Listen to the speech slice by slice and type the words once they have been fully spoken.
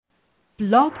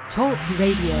Blog Talk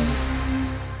Radio.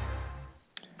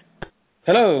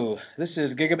 Hello, this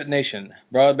is Gigabit Nation,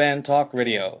 Broadband Talk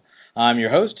Radio. I'm your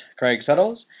host, Craig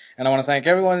Settles, and I want to thank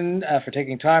everyone for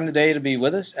taking time today to be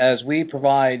with us as we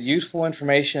provide useful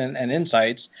information and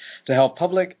insights to help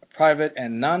public, private,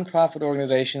 and nonprofit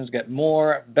organizations get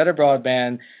more, better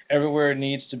broadband everywhere it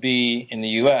needs to be in the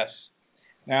U.S.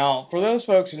 Now, for those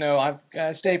folks who know, I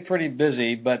stay pretty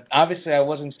busy, but obviously I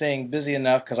wasn't staying busy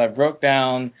enough because I broke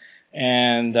down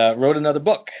and wrote another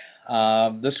book.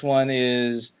 This one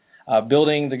is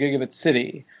Building the Gigabit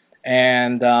City,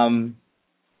 and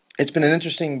it's been an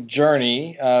interesting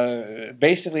journey.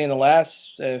 Basically, in the last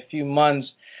few months,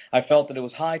 I felt that it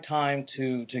was high time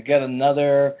to get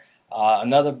another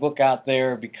book out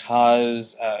there because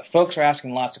folks are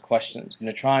asking lots of questions and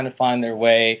they're trying to find their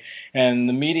way. And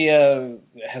the media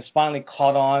has finally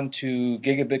caught on to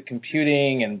gigabit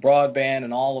computing and broadband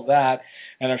and all of that,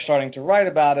 and they're starting to write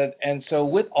about it. And so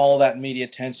with all that media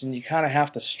attention, you kind of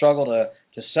have to struggle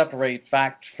to separate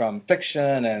fact from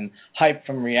fiction and hype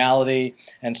from reality.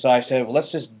 And so I said, well,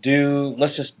 let's just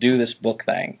do this book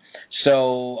thing.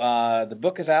 So the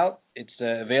book is out. It's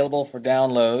available for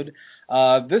download.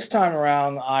 This time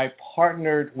around, I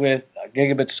partnered with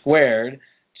Gigabit Squared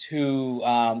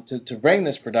to bring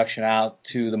this production out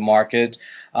to the market.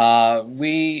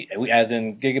 We, as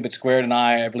in Gigabit Squared and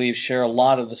I believe, share a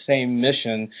lot of the same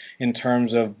mission in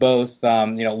terms of both,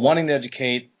 wanting to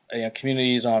educate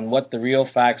communities on what the real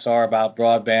facts are about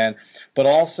broadband, but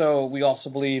we also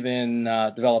believe in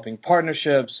developing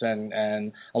partnerships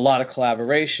and a lot of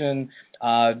collaboration,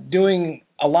 doing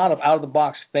a lot of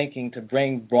out-of-the-box thinking to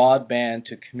bring broadband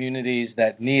to communities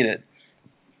that need it.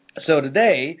 So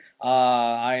today,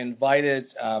 I invited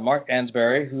Mark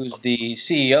Ansboury, who's the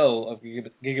CEO of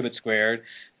Gigabit Squared,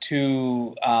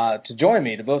 to join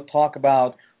me to both talk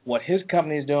about what his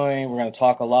company is doing. We're going to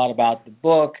talk a lot about the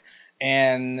book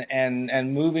and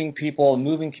moving people,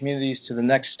 moving communities to the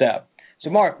next step. So,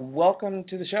 Mark, welcome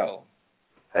to the show.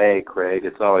 Hey, Craig.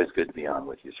 It's always good to be on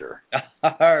with you, sir.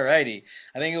 All righty.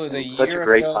 I think it was a year ago. Such a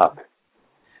great topic.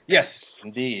 Yes,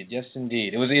 indeed. Yes,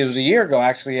 indeed. It was a year ago,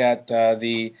 actually, at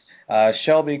the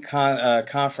Shelby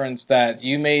conference that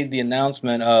you made the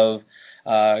announcement of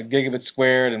Gigabit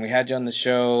Squared, and we had you on the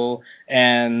show,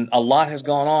 and a lot has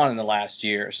gone on in the last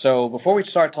year. So before we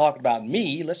start talking about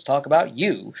me, let's talk about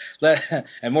you,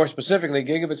 and more specifically,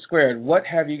 Gigabit Squared. What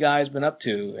have you guys been up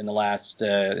to in the last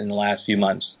few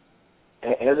months?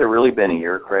 Has it really been a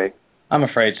year, Craig? I'm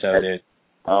afraid so, dude.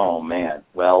 Oh man.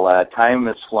 Well, time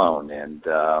has flown, and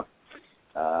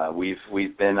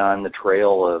we've been on the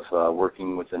trail of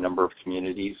working with a number of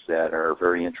communities that are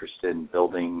very interested in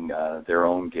building their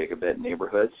own gigabit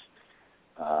neighborhoods.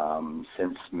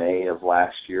 Since May of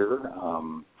last year,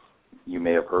 you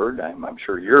may have heard, I'm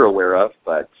sure you're aware of,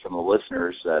 but some of the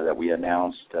listeners that we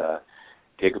announced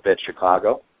Gigabit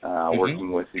Chicago,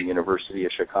 working with the University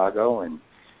of Chicago, and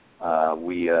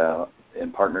we, in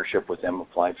partnership with them,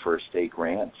 applied for a state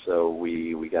grant. So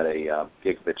we got a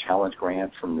Gigabit Challenge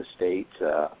grant from the state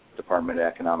Department of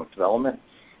Economic Development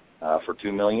for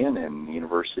 $2 million, and the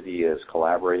university is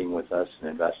collaborating with us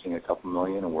and investing a couple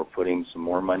million, and we're putting some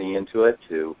more money into it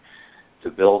to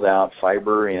build out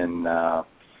fiber in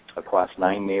across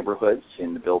 9 neighborhoods,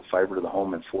 and to build fiber to the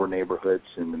home in 4 neighborhoods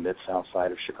in the mid-south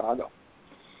side of Chicago.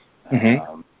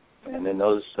 Mm-hmm. And in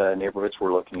those neighborhoods,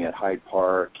 we're looking at Hyde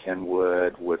Park,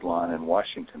 Kenwood, Woodlawn, and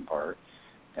Washington Park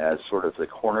as sort of the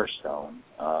cornerstone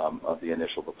of the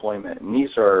initial deployment. And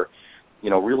these are,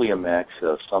 really a mix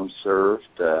of some served,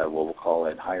 what we'll call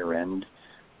it higher-end,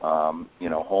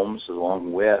 homes,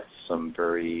 along with some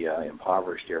very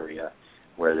impoverished area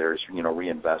where there's,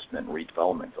 reinvestment and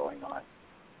redevelopment going on.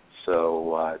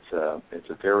 So it's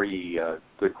a very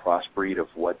good crossbreed of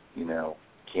what,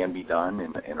 can be done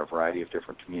in a variety of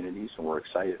different communities, and we're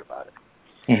excited about it.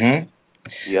 Mm-hmm.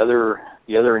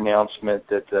 The other announcement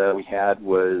that we had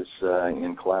was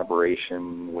in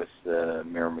collaboration with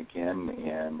Mayor McGinn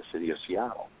and the city of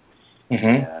Seattle.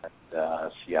 Mm-hmm.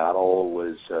 And Seattle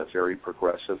was very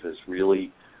progressive, has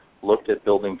really looked at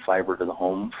building fiber to the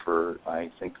home for, I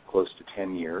think, close to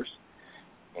 10 years.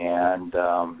 And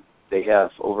they have,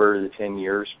 over the 10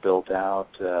 years, built out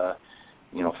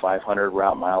 500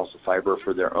 route miles of fiber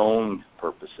for their own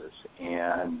purposes.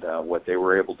 And what they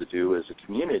were able to do as a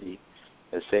community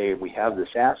is say, we have this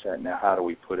asset, now how do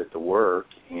we put it to work?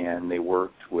 And they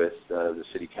worked with the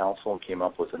city council and came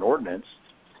up with an ordinance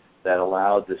that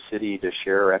allowed the city to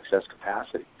share excess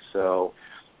capacity. So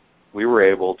we were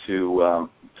able to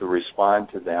respond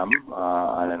to them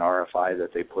on an RFI that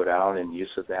they put out in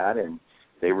use of that, and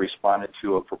they responded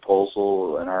to a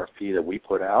proposal, an RFP that we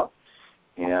put out,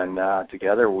 And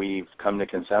together we've come to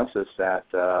consensus that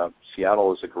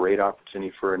Seattle is a great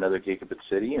opportunity for another Gigabit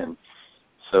City, and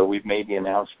so we've made the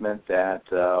announcement that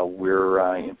we're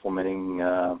implementing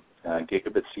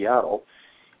Gigabit Seattle.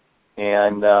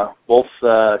 And both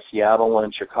Seattle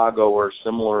and Chicago are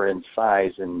similar in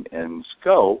size and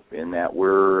scope in that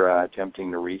we're attempting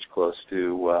to reach close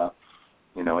to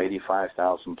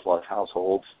 85,000 plus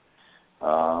households,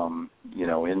 in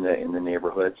the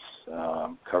neighborhoods,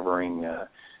 covering a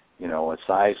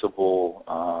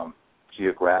sizable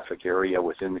geographic area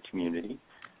within the community.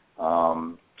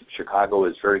 Chicago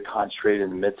is very concentrated in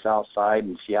the Mid-South side,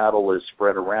 and Seattle is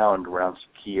spread around some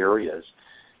key areas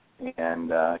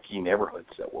and key neighborhoods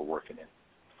that we're working in.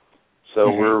 So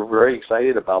we're very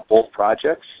excited about both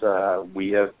projects.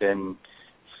 We have been,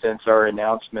 since our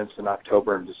announcements in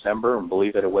October and December, and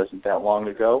believe it wasn't that long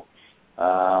ago,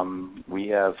 we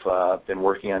have been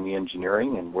working on the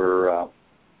engineering, and we're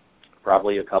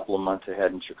probably a couple of months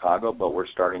ahead in Chicago, but we're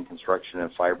starting construction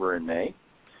of fiber in May.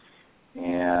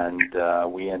 And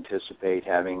we anticipate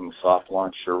having soft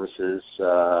launch services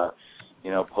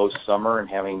post-summer and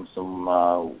having some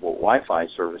Wi-Fi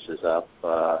services up,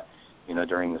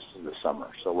 during the summer.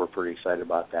 So we're pretty excited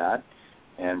about that.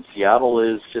 And Seattle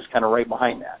is just kind of right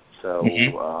behind that. So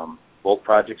both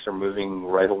projects are moving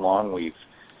right along. We've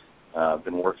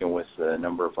been working with a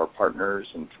number of our partners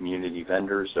and community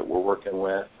vendors that we're working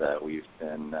with. We've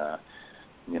been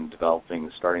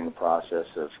starting the process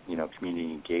of,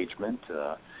 community engagement.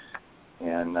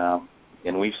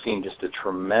 And we've seen just a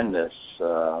tremendous,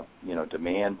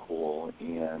 demand pool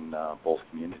in both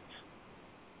communities.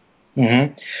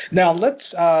 Now let's,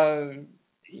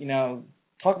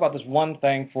 talk about this one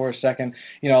thing for a second.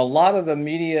 A lot of the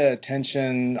media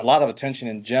attention, a lot of attention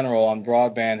in general on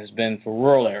broadband has been for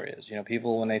rural areas.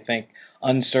 People, when they think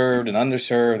unserved and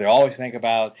underserved, they always think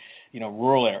about,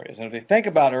 rural areas. And if they think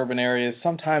about urban areas,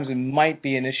 sometimes it might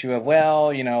be an issue of,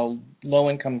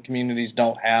 low-income communities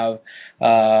don't have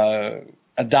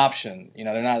adoption.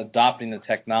 They're not adopting the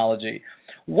technology.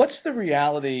 What's the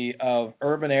reality of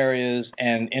urban areas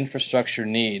and infrastructure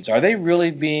needs? Are they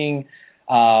really being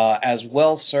as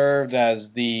well served as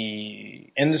the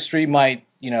industry might,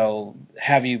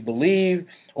 have you believe,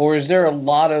 or is there a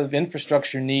lot of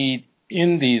infrastructure need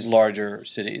in these larger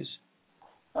cities?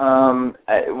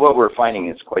 What we're finding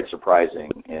is quite surprising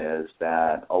is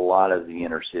that a lot of the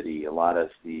inner city, a lot of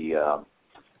the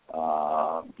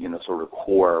sort of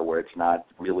core where it's not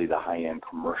really the high-end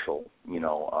commercial,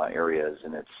 areas,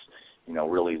 and it's,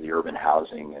 really the urban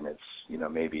housing, and it's,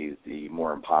 maybe the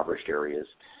more impoverished areas.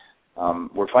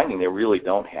 We're finding they really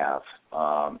don't have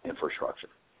infrastructure,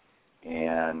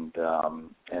 and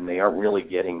they aren't really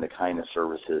getting the kind of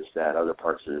services that other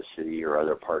parts of the city or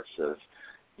other parts of,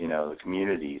 the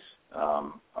communities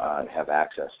have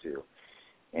access to.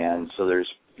 And so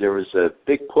there was a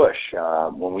big push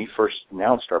when we first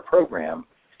announced our program.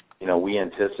 We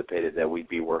anticipated that we'd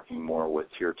be working more with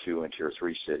Tier 2 and Tier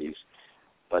 3 cities,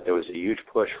 but there was a huge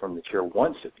push from the Tier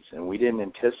 1 cities, and we didn't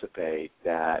anticipate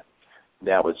that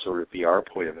would sort of be our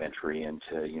point of entry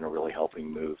into, really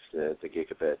helping move the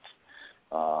gigabit,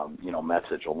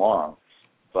 message along.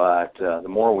 But the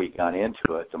more we got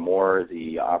into it, the more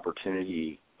the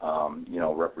opportunity,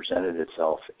 represented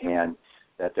itself, and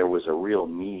that there was a real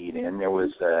need, and there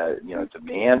was a,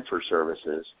 demand for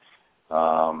services.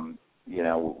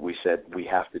 We said we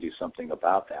have to do something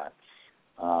about that.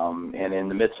 And in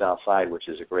the Mid-South side, which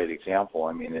is a great example,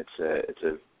 I mean,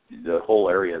 the whole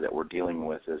area that we're dealing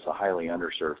with is a highly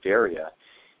underserved area,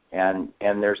 and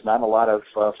there's not a lot of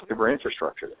fiber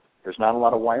infrastructure there. There's not a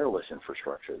lot of wireless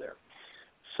infrastructure there.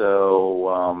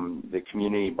 So the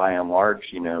community, by and large,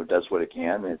 does what it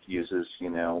can. It uses,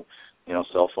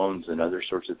 cell phones and other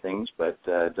sorts of things, but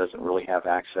doesn't really have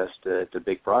access to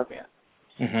big broadband.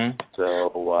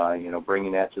 So,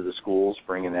 bringing that to the schools,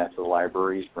 bringing that to the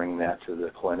libraries, bringing that to the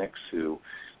clinics who,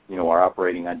 are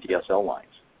operating on DSL lines.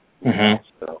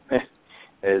 So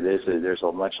there's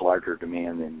a much larger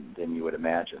demand than you would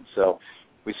imagine. So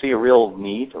we see a real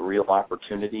need, a real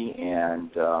opportunity, and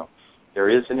there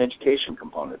is an education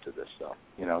component to this, though,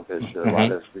 because a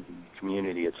lot of the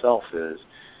community itself is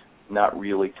not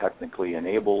really technically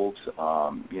enabled.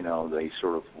 They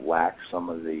sort of lack some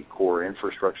of the core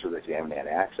infrastructure that they haven't had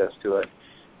access to it.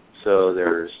 So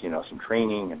there's, some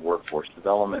training and workforce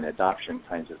development, adoption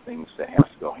kinds of things that have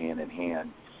to go hand in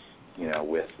hand,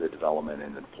 with the development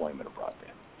and the deployment of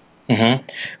broadband.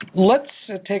 Let's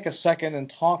take a second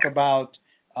and talk about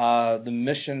the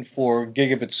mission for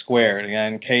Gigabit Squared.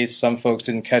 Again, in case some folks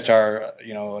didn't catch our,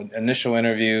 initial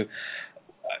interview,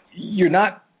 you're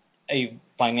not a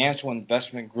financial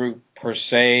investment group per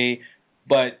se,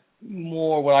 but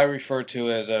more what I refer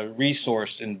to as a resource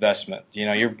investment.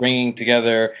 You're bringing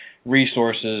together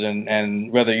resources,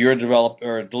 and whether you're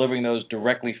delivering those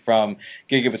directly from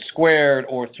Gigabit Squared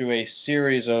or through a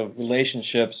series of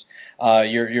relationships,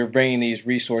 you're bringing these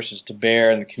resources to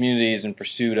bear in the communities in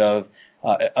pursuit of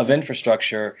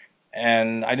infrastructure.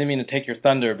 And I didn't mean to take your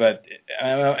thunder, but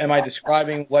am I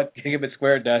describing what Gigabit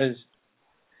Squared does?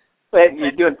 But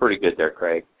you're doing pretty good there,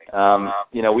 Craig.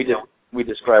 We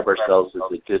describe ourselves as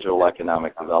a digital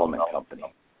economic development company.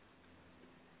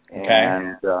 Okay.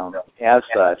 And as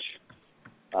such,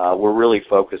 we're really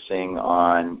focusing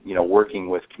on, working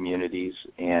with communities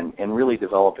and really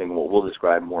developing what we'll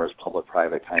describe more as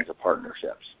public-private kinds of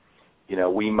partnerships.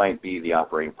 We might be the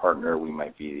operating partner, we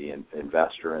might be the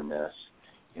investor in this,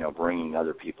 bringing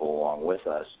other people along with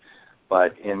us.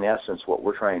 But in essence, what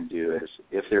we're trying to do is,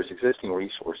 if there's existing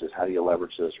resources, how do you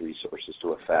leverage those resources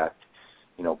to affect,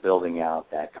 building out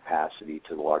that capacity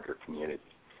to the larger community?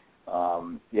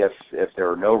 If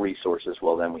there are no resources,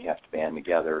 well, then we have to band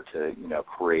together to,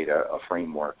 create a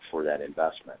framework for that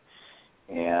investment.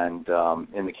 And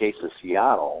in the case of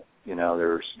Seattle,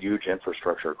 there's huge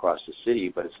infrastructure across the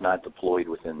city, but it's not deployed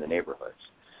within the neighborhoods.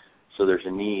 So there's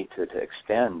a need to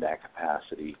extend that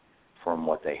capacity from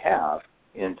what they have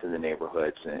into the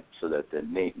neighborhoods, so that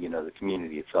the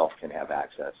community itself can have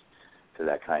access to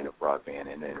that kind of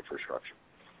broadband and infrastructure.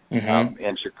 Mm-hmm.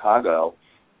 In Chicago,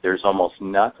 there's almost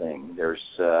nothing.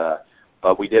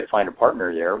 But we did find a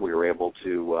partner there. We were able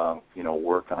to,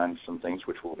 work on some things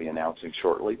which we'll be announcing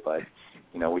shortly. But,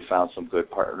 we found some good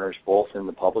partners both in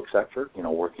the public sector,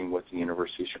 working with the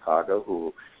University of Chicago,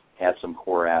 who had some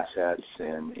core assets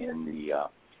in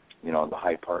the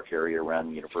Hyde Park area around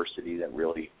the university that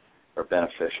really are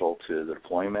beneficial to the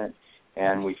deployment.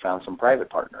 And we found some private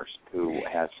partners who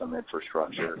had some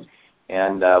infrastructure.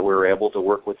 And we were able to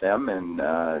work with them and,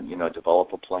 develop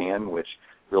a plan which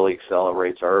really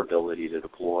accelerates our ability to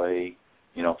deploy,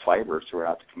 fiber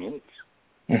throughout the communities.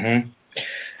 Mm-hmm.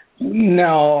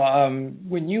 Now,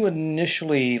 when you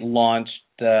initially launched,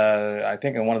 I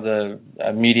think in one of the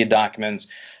media documents,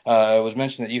 it was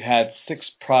mentioned that you had 6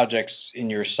 projects in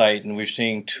your site, and we're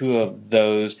seeing 2 of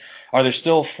those. Are there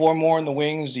still 4 more in the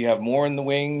wings? Do you have more in the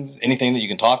wings? Anything that you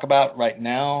can talk about right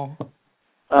now?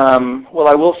 Well,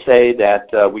 I will say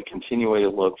that we continually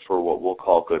look for what we'll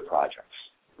call good projects,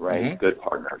 right? Mm-hmm. Good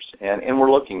partners. And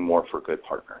we're looking more for good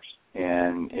partners.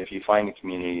 And if you find a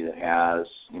community that has,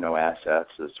 assets,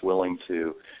 that's willing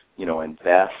to,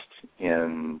 invest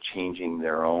in changing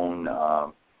their own,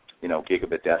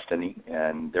 gigabit destiny,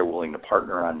 and they're willing to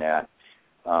partner on that,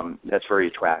 that's very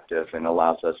attractive and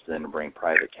allows us then to bring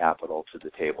private capital to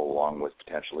the table along with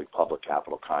potentially public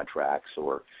capital contracts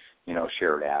or,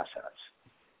 shared assets.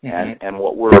 Mm-hmm. And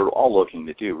what we're all looking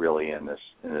to do really in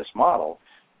this model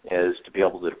is to be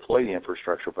able to deploy the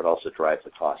infrastructure but also drive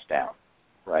the cost down,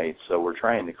 right? So we're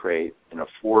trying to create an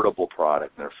affordable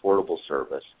product, an affordable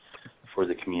service for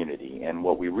the community. And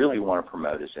what we really want to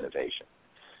promote is innovation.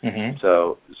 Mm-hmm.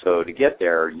 So to get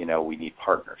there, we need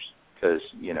partners because,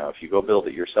 if you go build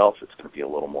it yourself, it's going to be a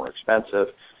little more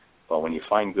expensive. But when you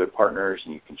find good partners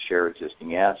and you can share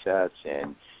existing assets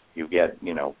and you get,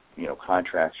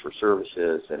 contracts for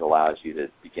services, that allows you to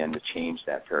begin to change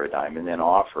that paradigm and then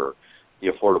offer the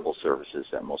affordable services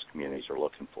that most communities are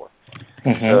looking for.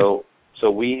 Mm-hmm.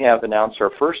 So we have announced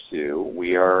our first 2.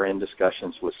 We are in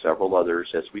discussions with several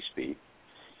others as we speak.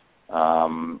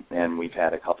 And we've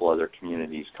had a couple other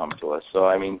communities come to us. So,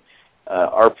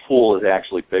 our pool is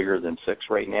actually bigger than 6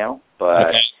 right now.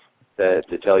 But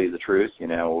to tell you the truth,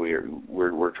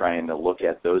 we're trying to look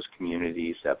at those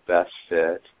communities that best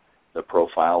fit the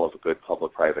profile of a good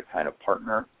public-private kind of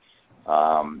partner,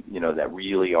 that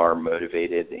really are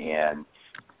motivated and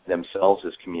themselves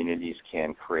as communities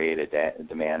can create a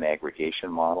demand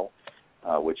aggregation model,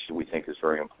 which we think is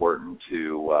very important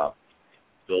to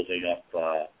building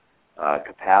up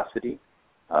capacity.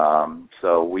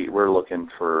 So we're looking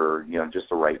for, just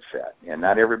the right fit. And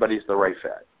not everybody's the right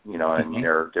fit, and mm-hmm.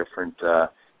 there are different,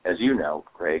 as you know,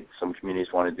 Craig, some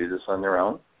communities want to do this on their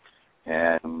own.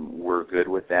 And we're good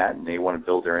with that, and they want to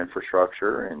build their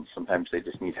infrastructure, and sometimes they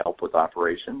just need help with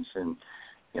operations. And,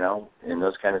 in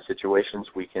those kind of situations,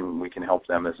 we can help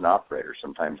them as an operator.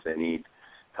 Sometimes they need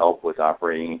help with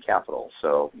operating and capital.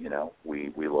 So,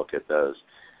 we look at those.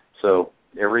 So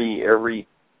every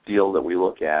deal that we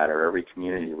look at or every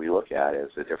community we look at is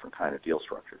a different kind of deal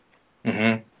structure.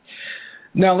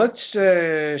 Mm-hmm. Now, let's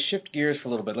shift gears for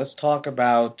a little bit. Let's talk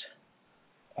about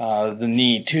the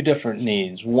need, 2 different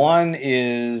needs. One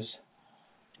is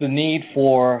the need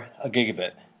for a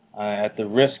gigabit. At the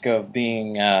risk of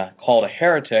being called a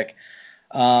heretic,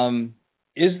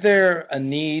 is there a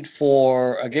need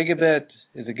for a gigabit?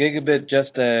 Is a gigabit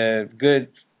just a good,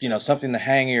 something to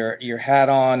hang your hat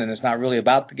on, and it's not really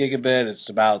about the gigabit, it's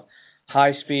about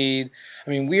high speed? I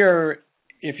mean,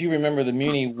 if you remember the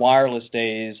Muni wireless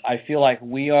days, I feel like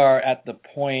we are at the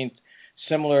point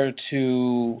similar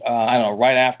to,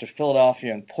 right after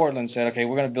Philadelphia and Portland said, okay,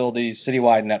 we're going to build these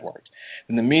citywide networks.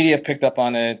 And the media picked up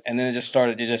on it, and then it just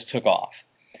took off.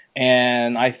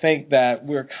 And I think that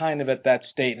we're kind of at that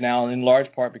state now, in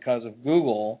large part because of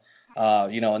Google,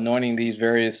 anointing these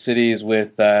various cities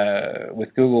with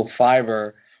Google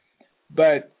Fiber.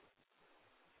 But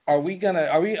are we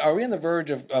on the verge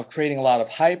of creating a lot of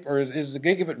hype, or is the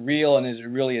gigabit real, and is it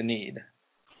really a need?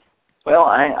 Well,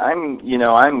 I'm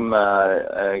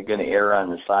going to err on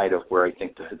the side of where I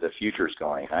think the future's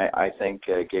going. I think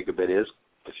gigabit is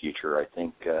the future. I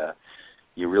think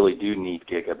you really do need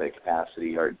gigabit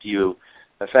capacity. Or do you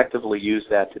effectively use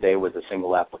that today with a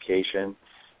single application?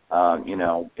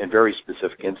 In very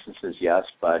specific instances, yes,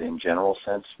 but in general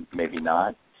sense, maybe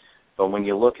not. But when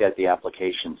you look at the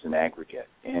applications in aggregate,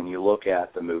 and you look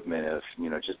at the movement of,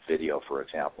 just video, for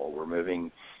example, we're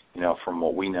moving, from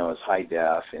what we know as high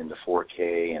def into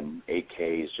 4K, and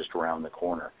 8K is just around the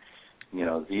corner.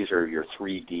 These are your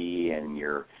 3D and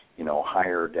your,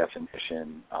 higher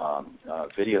definition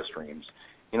video streams.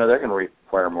 They're going to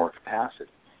require more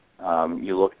capacity.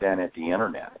 You look then at the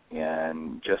internet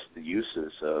and just the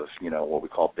uses of, what we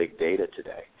call big data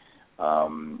today.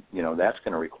 That's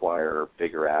going to require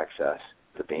bigger access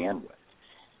to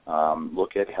bandwidth.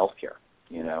 Look at healthcare.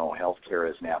 Healthcare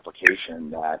is an application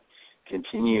that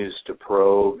continues to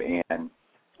probe and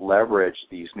leverage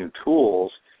these new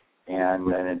tools,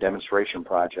 and then a demonstration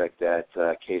project that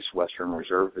Case Western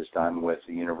Reserve has done with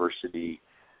the University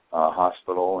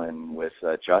Hospital and with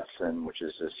Judson, which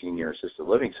is a senior assisted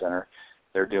living center.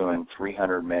 They're doing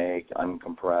 300 meg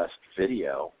uncompressed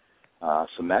video,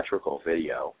 symmetrical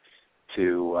video,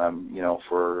 to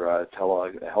for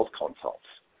telehealth consults.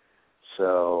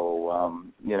 So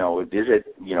is it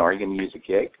are you going to use a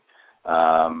gig?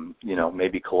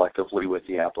 Maybe collectively with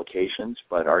the applications,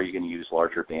 but are you going to use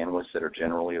larger bandwidths that are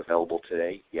generally available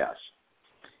today? Yes.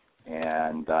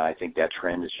 And I think that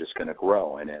trend is just going to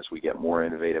grow. And as we get more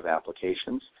innovative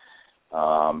applications,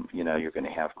 you're going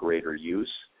to have greater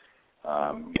use.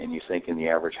 And you think in the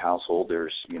average household,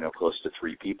 there's, close to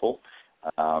 3 people,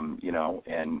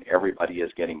 and everybody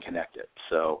is getting connected.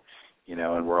 So,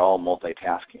 and we're all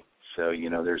multitasking. So,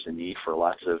 there's a need for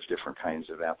lots of different kinds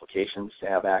of applications to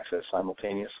have access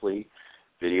simultaneously,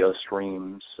 video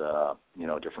streams,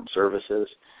 different services.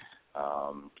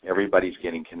 Everybody's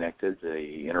getting connected,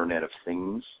 the Internet of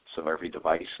Things, so every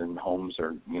device in homes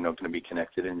are, going to be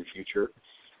connected in the future.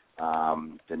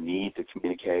 The need to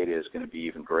communicate is going to be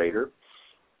even greater.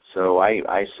 So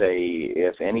I say,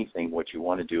 if anything, what you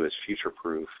want to do is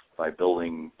future-proof by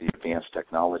building the advanced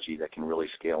technology that can really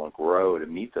scale and grow to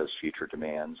meet those future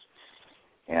demands.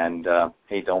 And,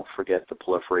 hey, don't forget the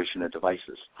proliferation of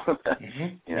devices.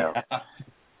 Yeah.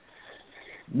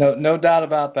 No doubt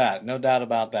about that. No doubt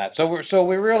about that. So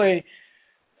we're really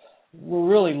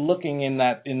looking in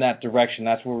that direction.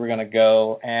 That's where we're going to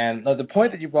go. And the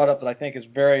point that you brought up that I think is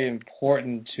very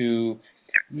important to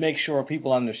make sure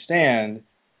people understand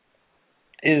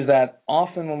is that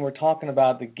often when we're talking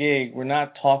about the gig, we're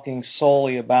not talking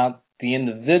solely about the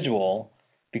individual,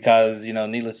 because,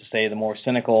 needless to say, the more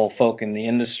cynical folk in the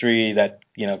industry that,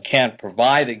 can't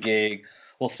provide a gig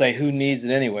will say, who needs it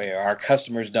anyway? Or our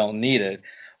customers don't need it.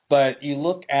 But you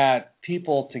look at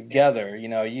people together,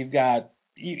 you've got,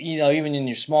 even in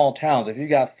your small towns, if you've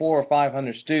got 400 or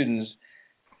 500 students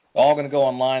all going to go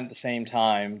online at the same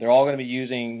time, they're all going to be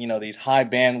using, these high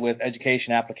bandwidth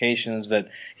education applications that,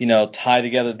 tie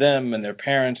together them and their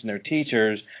parents and their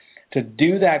teachers. To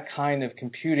do that kind of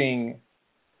computing,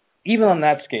 even on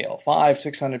that scale,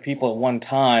 500-600 people at one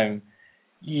time,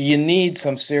 you need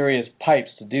some serious pipes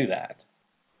to do that.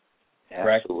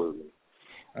 Correct? Absolutely.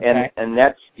 Okay. And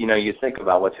that's, you think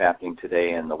about what's happening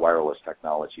today in the wireless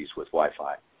technologies with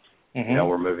Wi-Fi. Mm-hmm.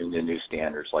 We're moving to new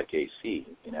standards like AC.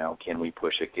 Can we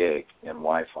push a gig in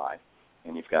Wi-Fi?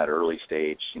 And you've got early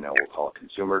stage, we'll call it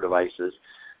consumer devices,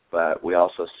 but we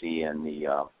also see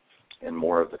in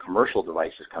more of the commercial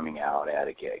devices coming out at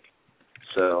a gig.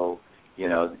 So,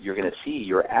 you're going to see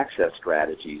your access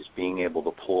strategies being able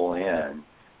to pull in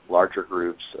larger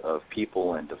groups of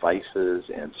people and devices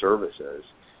and services.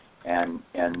 And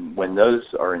when those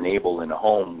are enabled in a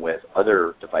home with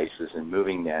other devices and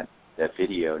moving that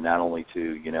video not only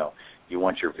to, you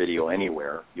want your video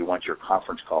anywhere, you want your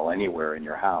conference call anywhere in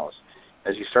your house,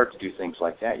 as you start to do things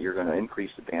like that, you're going to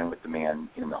increase the bandwidth demand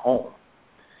in the home.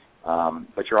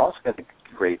 But you're also going to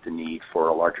create the need for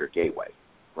a larger gateway,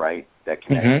 right, that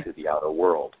connects to the outer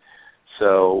world.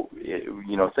 So,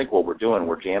 think what we're doing.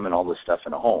 We're jamming all this stuff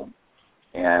in a home.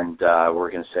 And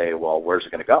we're going to say, well, where's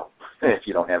it going to go? If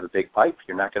you don't have a big pipe,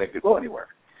 you're not going to go anywhere.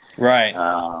 Right.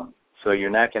 So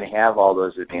you're not going to have all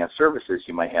those advanced services.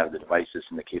 You might have the devices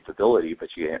and the capability, but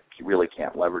you really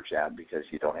can't leverage that because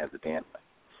you don't have the bandwidth.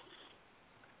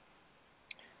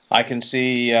 I can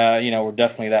see,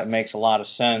 definitely that makes a lot of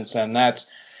sense, and that's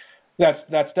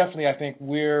definitely, I think,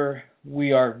 where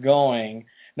we are going.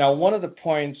 Now, one of the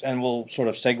points, and we'll sort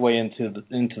of segue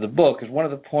into the book, is one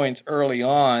of the points early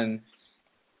on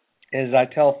is I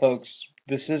tell folks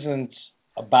this isn't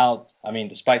about,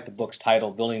 despite the book's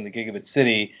title, Building the Gigabit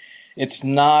City, it's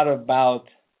not about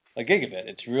a gigabit.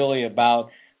 It's really about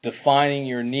defining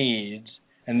your needs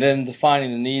and then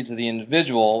defining the needs of the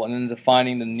individual and then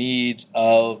defining the needs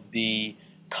of the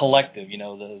collective,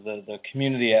 the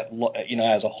community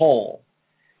as a whole.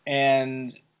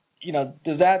 And,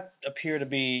 does that appear to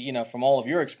be, from all of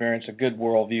your experience, a good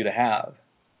worldview to have?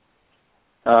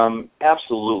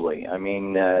 Absolutely.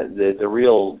 The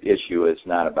real issue is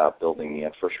not about building the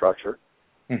infrastructure.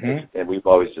 And we've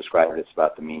always described it's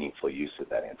about the meaningful use of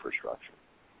that infrastructure.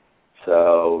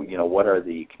 So, what are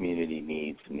the community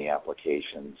needs and the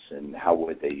applications and how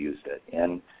would they use it?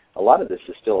 And a lot of this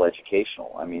is still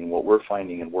educational. What we're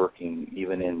finding and working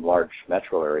even in large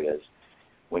metro areas,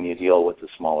 when you deal with the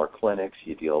smaller clinics,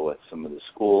 you deal with some of the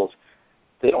schools,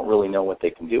 they don't really know what they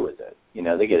can do with it.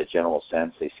 They get a general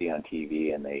sense, they see on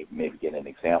TV, and they maybe get an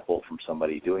example from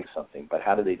somebody doing something, but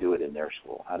how do they do it in their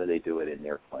school? How do they do it in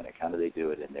their clinic? How do they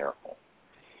do it in their home?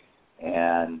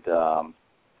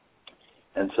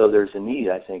 And so there's a need,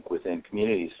 I think, within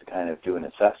communities to kind of do an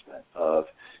assessment of,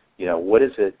 what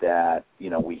is it that,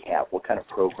 we have? What kind of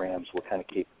programs, what kind of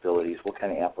capabilities, what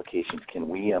kind of applications can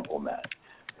we implement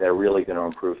that are really going to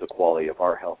improve the quality of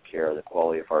our health care, the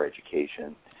quality of our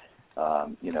education,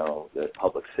 the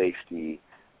public safety,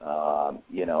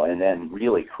 and then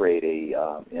really create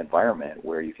a environment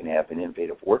where you can have an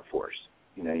innovative workforce.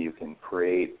 You can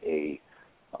create a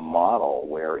model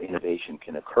where innovation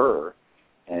can occur,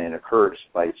 and it occurs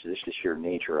by just the sheer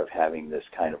nature of having this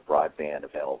kind of broadband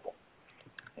available.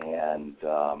 And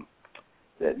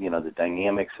the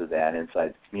dynamics of that inside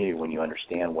the community, when you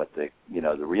understand what the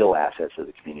real assets of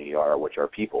the community are, which are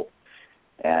people,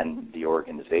 and the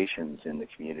organizations in the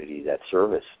community that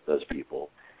service those people,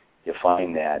 you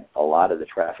find that a lot of the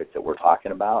traffic that we're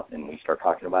talking about, and we start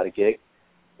talking about a gig,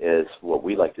 is what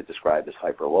we like to describe as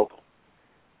hyperlocal.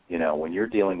 When you're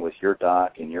dealing with your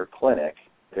doc in your clinic,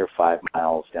 they're 5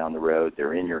 miles down the road,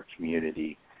 they're in your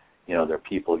community, they're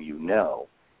people you know.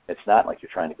 It's not like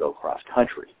you're trying to go across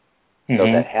country. So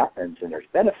that happens and there's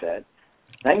benefit.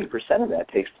 90% of that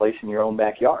takes place in your own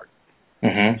backyard.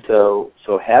 So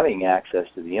having access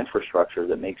to the infrastructure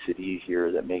that makes it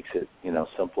easier, that makes it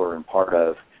simpler and part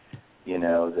of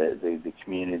the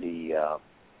community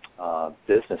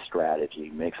business strategy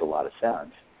makes a lot of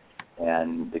sense.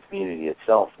 And the community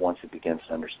itself, once it begins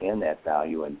to understand that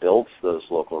value and builds those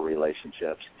local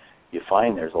relationships, you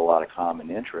find there's a lot of common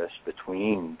interest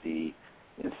between the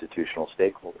institutional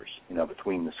stakeholders,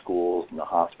 between the schools and the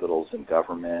hospitals and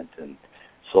government and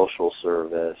social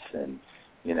service and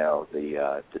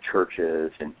the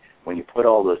churches. And when you put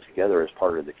all those together as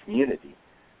part of the community,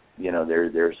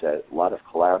 there's a lot of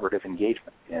collaborative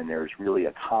engagement, and there's really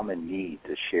a common need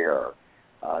to share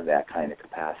that kind of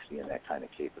capacity and that kind of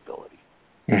capability.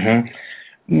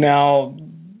 Now,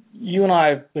 you and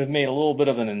I have made a little bit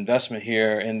of an investment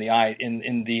here in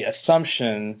the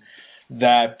assumption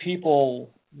that people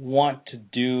want to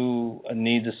do a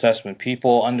needs assessment.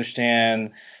 People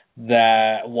understand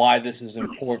why this is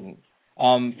important.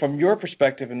 From your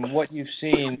perspective and what you've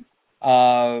seen,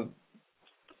 how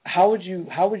would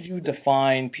you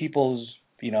define people's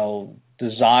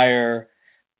desire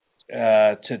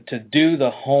to do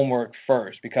the homework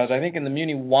first? Because I think in the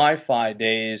Muni Wi-Fi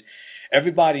days,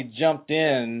 everybody jumped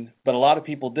in, but a lot of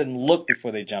people didn't look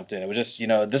before they jumped in. It was just,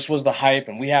 this was the hype,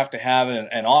 and we have to have it,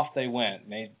 and off they went.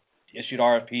 And they issued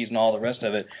RFPs and all the rest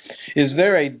of it. Is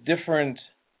there a different,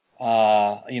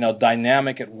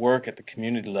 dynamic at work at the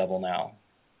community level now?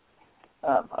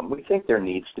 We think there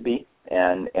needs to be,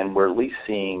 and we're at least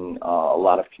seeing a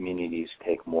lot of communities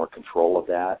take more control of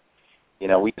that.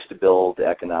 We used to build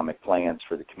economic plans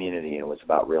for the community, and it was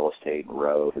about real estate and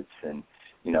roads and,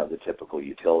 the typical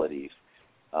utilities.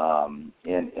 And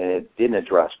it didn't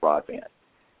address broadband.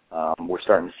 We're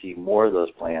starting to see more of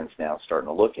those plans now starting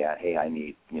to look at, hey, I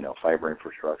need, fiber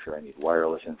infrastructure, I need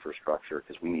wireless infrastructure,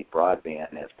 because we need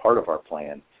broadband as part of our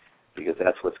plan, because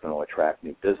that's what's going to attract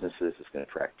new businesses. It's going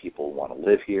to attract people who want to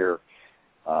live here.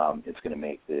 It's going to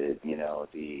make the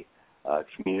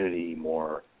community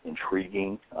more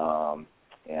intriguing, so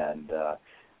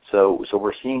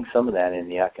we're seeing some of that in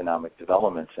the economic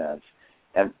development sense.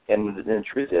 And the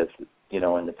truth is, in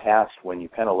the past, when you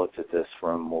kind of looked at this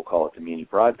from, we'll call it the muni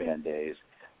broadband days,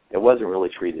 it wasn't really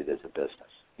treated as a business.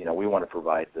 We want to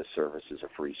provide this service as a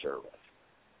free service.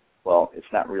 Well,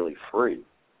 it's not really free.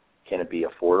 Can it be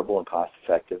affordable and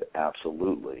cost-effective?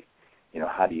 Absolutely.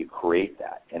 How do you create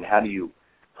that? And how do you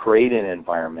create an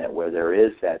environment where there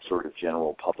is that sort of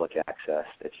general public access,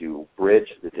 that you bridge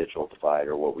the digital divide,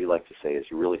 or what we like to say is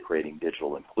you're really creating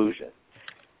digital inclusion,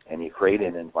 and you create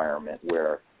an environment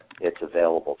where it's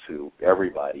available to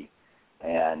everybody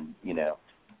and,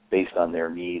 based on their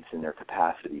needs and their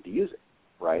capacity to use it,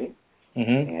 right?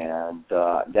 Mm-hmm. And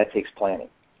that takes planning.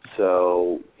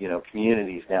 So,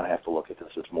 communities now have to look at this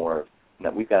as more of,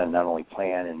 we've got to not only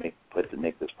plan and make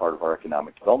this part of our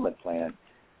economic development plan,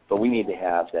 but we need to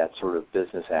have that sort of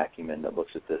business acumen that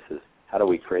looks at this as, how do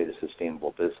we create a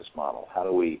sustainable business model? How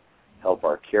do we help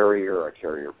our carrier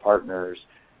partners,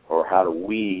 or how do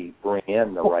we bring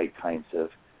in the right kinds of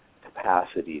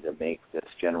capacity to make this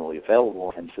generally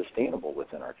available and sustainable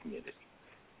within our community?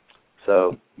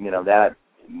 So, that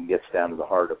gets down to the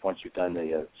heart of, once you've done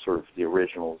the sort of the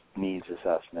original needs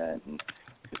assessment, and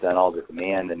you've done all the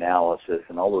demand analysis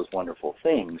and all those wonderful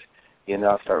things, you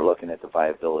now start looking at the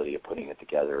viability of putting it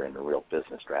together in a real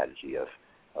business strategy of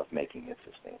making it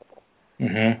sustainable.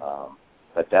 Mm-hmm.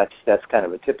 But that's kind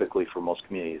of typically for most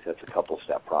communities, that's a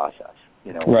couple-step process. A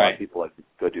lot Right. of people like to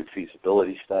go do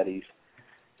feasibility studies.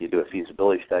 You do a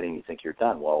feasibility study and you think you're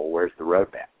done. Well, where's the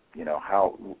roadmap?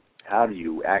 How do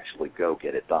you actually go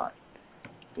get it done?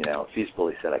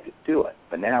 Feasibility said I could do it,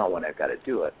 but now when I've got to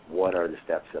do it, what are the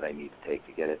steps that I need to take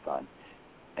to get it done?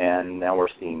 And now we're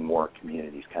seeing more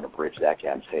communities kind of bridge that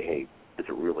gap and say, hey, what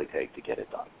does it really take to get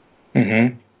it done?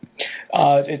 Mm-hmm.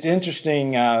 It's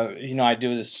interesting. I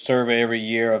do this survey every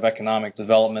year of economic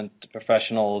development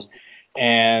professionals,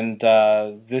 and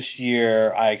this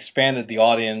year I expanded the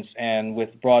audience, and with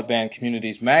Broadband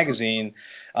Communities Magazine,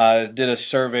 did a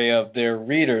survey of their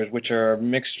readers, which are a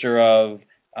mixture of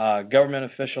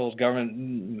government officials,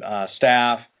 government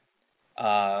staff,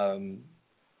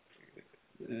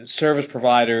 service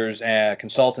providers,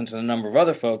 consultants, and a number of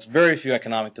other folks, very few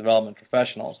economic development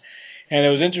professionals. And it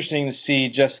was interesting to see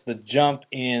just the jump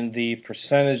in the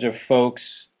percentage of folks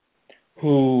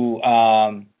who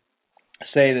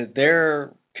say that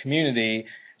their community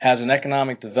has an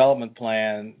economic development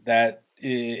plan that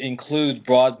includes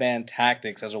broadband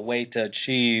tactics as a way to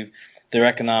achieve their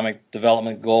economic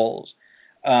development goals.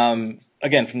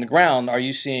 Again, from the ground, are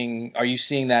you seeing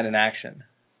that in action?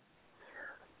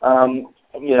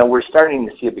 We're starting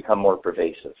to see it become more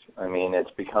pervasive. I mean,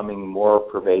 it's becoming more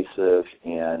pervasive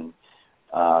in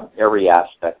every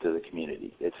aspect of the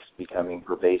community. It's becoming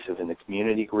pervasive in the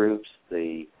community groups,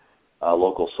 the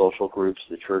local social groups,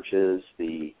 the churches,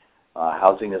 the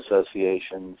housing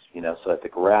associations. So at the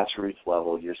grassroots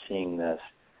level, you're seeing this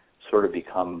sort of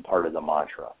become part of the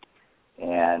mantra.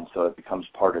 And so it becomes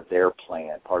part of their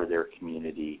plan, part of their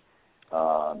community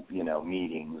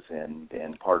meetings,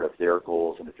 and part of their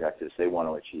goals and objectives they want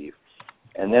to achieve.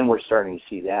 And then we're starting to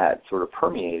see that sort of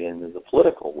permeate into the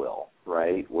political will,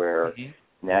 right, where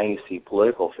now you see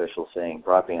political officials saying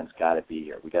broadband's got to be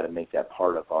here. We've got to make that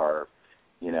part of our,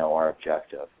 our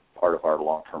objective, part of our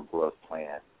long-term growth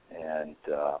plan, and,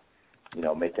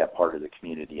 make that part of the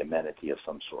community amenity of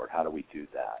some sort. How do we do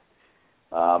that?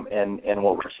 And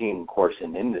what we're seeing, of course,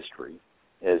 in industry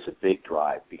is a big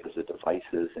drive because of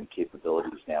devices and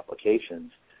capabilities and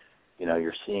applications.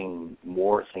 You're seeing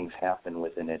more things happen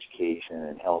within education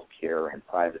and healthcare and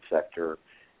private sector,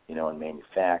 and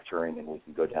manufacturing, and we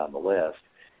can go down the list,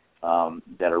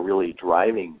 that are really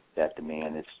driving that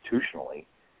demand institutionally.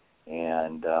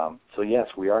 And so, yes,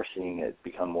 we are seeing it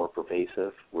become more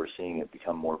pervasive. We're seeing it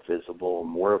become more visible,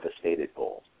 more of a stated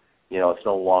goal. It's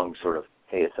no longer sort of,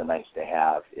 hey, it's a nice to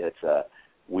have. It's a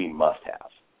we must have.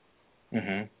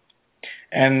 Mm-hmm.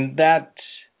 And that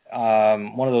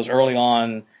one of those early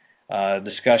on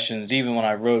discussions, even when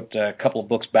I wrote a couple of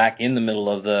books back in the middle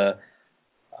of the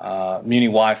Muni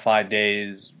Wi-Fi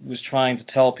days, was trying to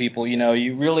tell people,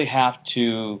 you really have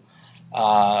to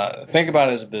think about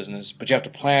it as a business, but you have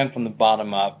to plan from the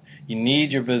bottom up. You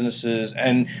need your businesses.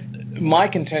 And my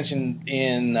contention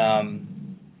in,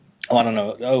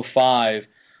 2005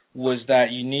 was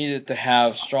that you needed to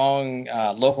have strong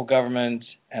local government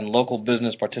and local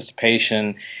business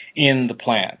participation in the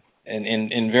plan,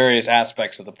 in various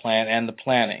aspects of the plan and the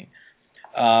planning.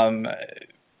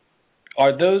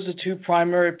 Are those the two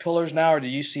primary pillars now, or do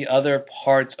you see other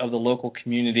parts of the local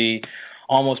community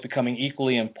almost becoming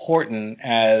equally important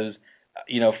as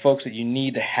folks that you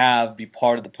need to have be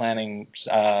part of the planning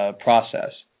process?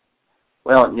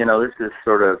 Well, this is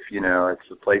sort of, it's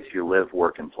the place you live,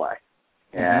 work, and play.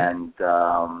 And,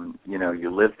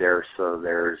 you live there, so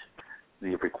there's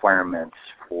the requirements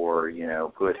for,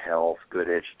 good health, good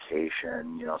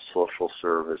education, social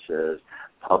services,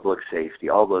 public safety,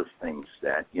 all those things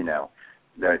that,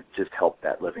 that just help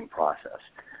that living process.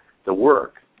 The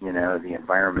work, the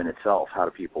environment itself, how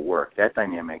do people work, that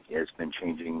dynamic has been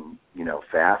changing,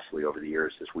 vastly over the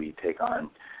years as we take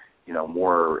on,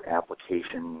 more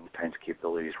application kinds of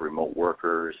capabilities, remote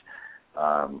workers,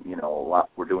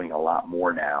 we're doing a lot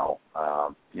more now,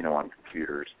 on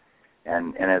computers.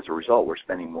 And as a result, we're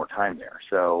spending more time there.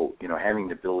 So, having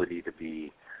the ability to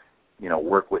be,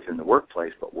 work within the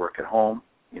workplace, but work at home,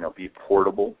 be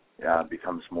portable,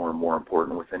 becomes more and more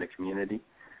important within a community.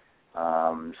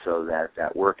 So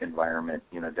that work environment,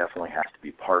 definitely has to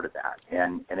be part of that.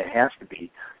 And it has to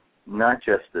be not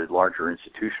just the larger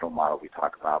institutional model we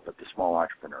talk about, but the small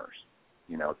entrepreneurs.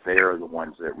 They are the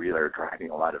ones that really are driving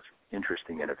a lot of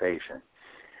interesting innovation.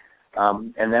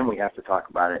 And then we have to talk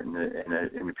about it in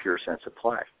a pure sense of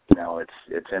play.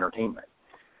 It's entertainment.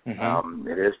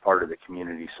 It is part of the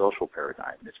community social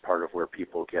paradigm. It's part of where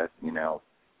people get,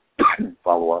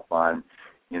 follow up on,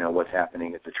 what's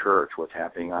happening at the church, what's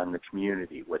happening on the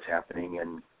community, what's happening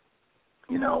in,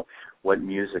 what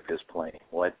music is playing,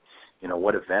 what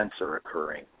events are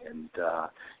occurring, and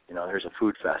there's a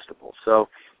food festival. So,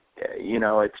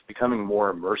 it's becoming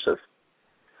more immersive.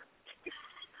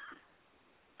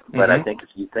 But I think if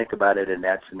you think about it in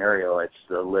that scenario, it's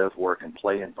the live, work, and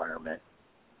play environment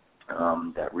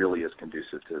that really is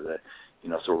conducive to the,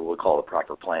 sort of what we call the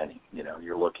proper planning.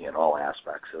 You're looking at all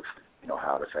aspects of,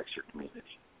 how it affects your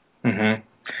community.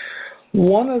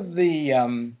 One of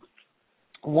the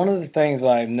things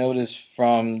I've noticed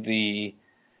from the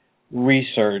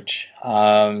research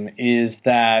is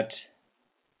that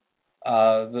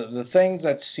the things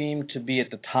that seem to be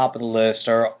at the top of the list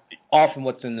are often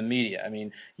what's in the media. I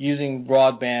mean, using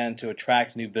broadband to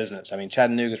attract new business. I mean,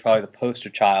 Chattanooga is probably the poster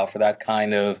child for that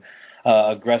kind of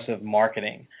aggressive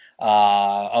marketing,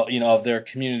 of their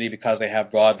community. Because they have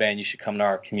broadband, you should come to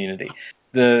our community.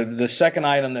 The second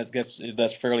item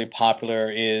that's fairly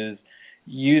popular is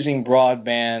using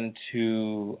broadband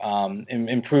to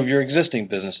improve your existing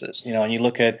businesses. And you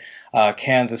look at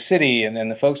Kansas City, and then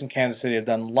the folks in Kansas City have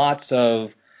done lots of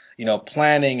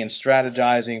planning and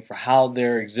strategizing for how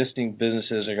their existing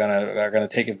businesses are gonna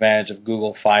take advantage of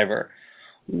Google Fiber.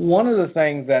 One of the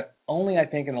things that only I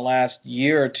think in the last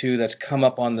year or two that's come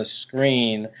up on the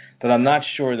screen that I'm not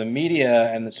sure the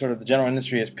media and the sort of the general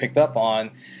industry has picked up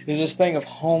on is this thing of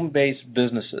home-based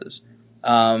businesses,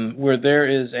 where there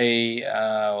is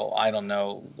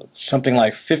something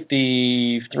like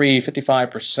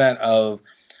 55% of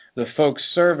the folks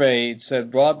surveyed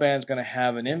said broadband is going to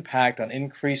have an impact on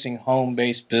increasing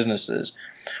home-based businesses.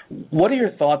 What are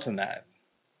your thoughts on that?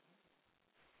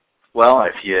 Well,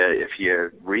 if you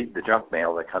read the junk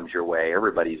mail that comes your way,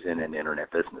 everybody's in an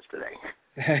internet business today.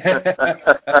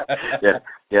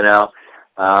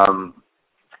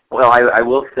 Well, I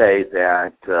will say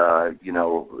that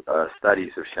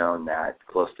studies have shown that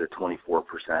close to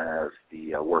 24% of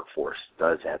the workforce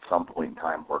does at some point in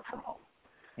time work from home.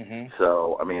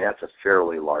 So, I mean, that's a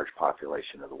fairly large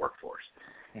population of the workforce.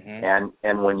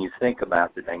 And when you think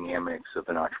about the dynamics of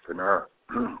an entrepreneur,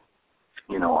 I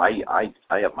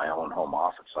have my own home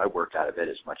office. So I work out of it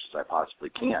as much as I possibly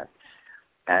can.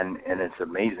 And it's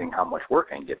amazing how much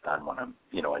work I can get done when I'm,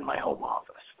 in my home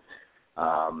office.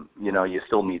 You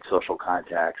still need social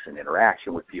contacts and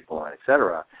interaction with people, and et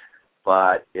cetera.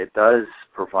 But it does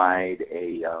provide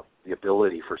the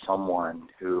ability for someone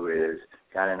who is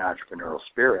got an entrepreneurial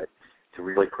spirit to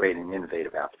really create an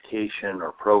innovative application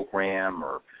or program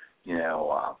or,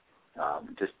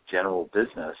 just general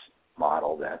business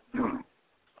model that,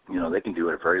 they can do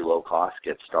at a very low cost,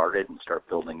 get started and start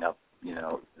building up,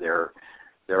 their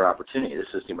opportunity.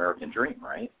 This is the American dream,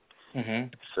 right?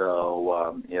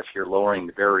 So if you're lowering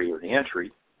the barrier to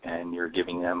entry and you're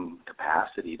giving them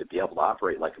capacity to be able to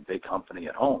operate like a big company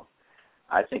at home,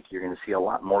 I think you're going to see a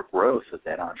lot more growth of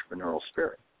that entrepreneurial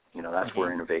spirit. That's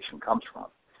where innovation comes from.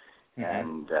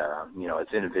 And,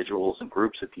 it's individuals and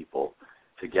groups of people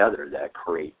together that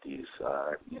create these,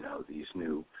 these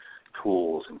new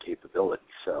tools and capabilities.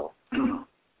 So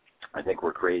I think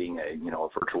we're creating a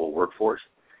virtual workforce.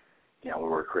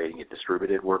 We're creating a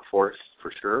distributed workforce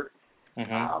for sure.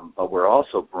 But we're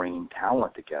also bringing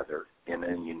talent together in a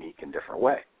unique and different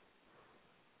way.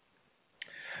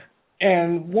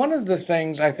 And one of the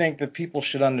things I think that people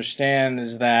should understand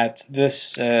is that this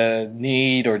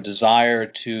need or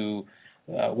desire to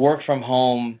work from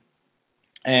home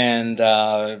and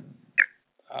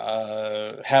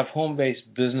have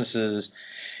home-based businesses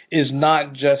is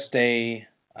not just a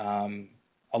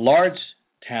large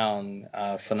town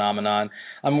phenomenon.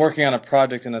 I'm working on a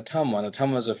project in Ottumwa. And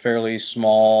Ottumwa is a fairly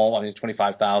small,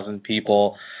 25,000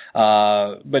 people,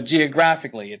 but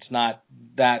geographically it's not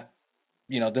that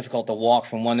difficult to walk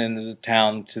from one end of the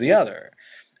town to the other.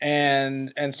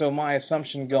 And so my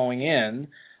assumption going in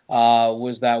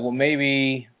was that, well,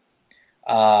 maybe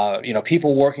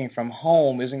people working from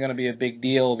home isn't going to be a big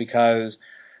deal, because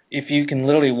if you can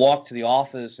literally walk to the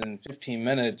office in 15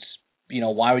 minutes,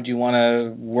 why would you want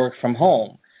to work from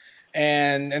home?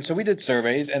 And so we did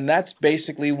surveys, and that's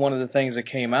basically one of the things that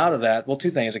came out of that. Well,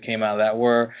 two things that came out of that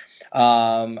were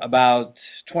about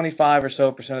 25 or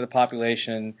so % of the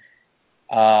population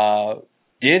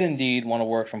did indeed want to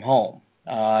work from home.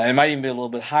 It might even be a little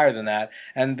bit higher than that.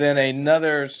 And then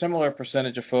another similar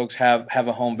percentage of folks have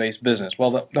a home-based business.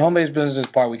 Well, the home-based business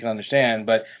part we can understand,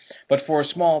 but for a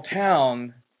small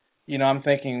town, I'm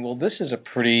thinking, well, this is a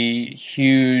pretty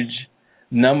huge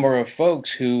number of folks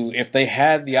who, if they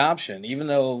had the option, even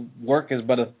though work is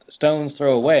but a stone's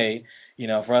throw away,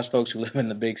 for us folks who live in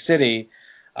the big city,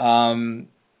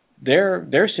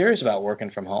 they're serious about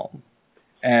working from home.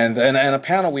 And a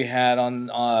panel we had on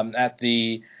at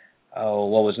the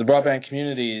the Broadband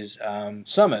Communities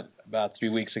Summit about 3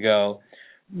 weeks ago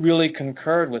really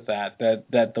concurred with that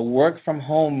the work from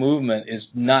home movement is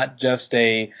not just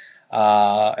an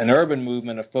urban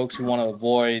movement of folks who want to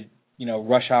avoid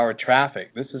rush hour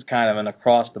traffic. This is kind of an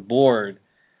across the board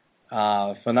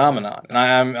phenomenon, and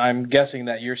I'm guessing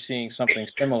that you're seeing something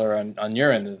similar on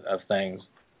your end of things.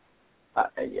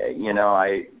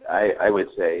 I would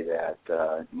say that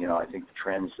I think the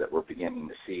trends that we're beginning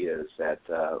to see is that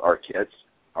our kids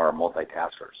are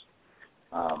multitaskers.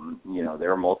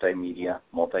 They're multimedia,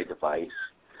 multi-device.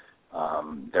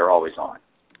 They're always on.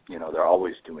 They're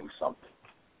always doing something,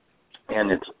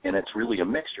 and it's really a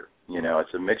mixture.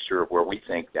 It's a mixture of where we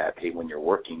think that, hey, when you're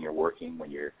working.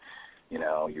 When you're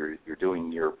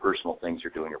doing your personal things,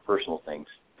 you're doing your personal things.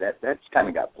 That's kind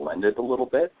of got blended a little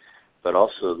bit. But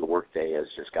also the workday has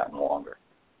just gotten longer.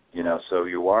 So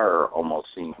you are almost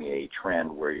seeing a trend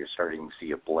where you're starting to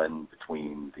see a blend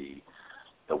between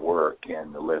the work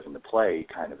and the live and the play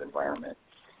kind of environment.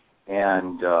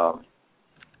 And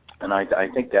I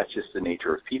think that's just the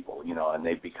nature of people, and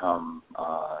they become,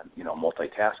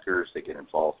 multitaskers. They get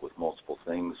involved with multiple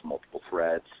things, multiple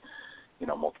threads,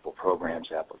 multiple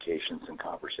programs, applications, and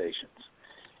conversations.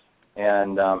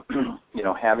 And,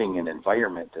 having an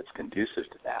environment that's conducive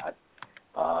to that,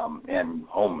 and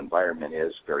home environment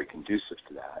is very conducive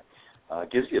to that,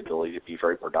 gives the ability to be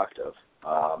very productive,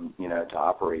 to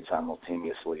operate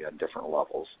simultaneously on different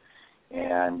levels.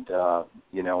 And,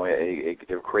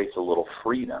 it creates a little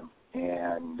freedom.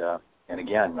 And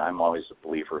again, I'm always a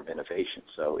believer of innovation.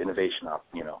 So innovation,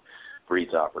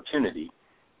 breeds opportunity.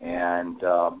 And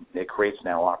it creates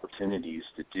now opportunities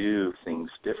to do things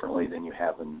differently than you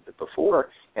have before,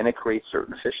 and it creates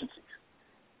certain efficiencies.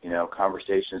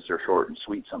 Conversations are short and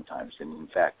sweet sometimes, and in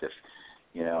fact, if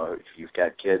you've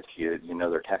got kids,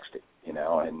 they're texting,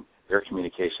 and their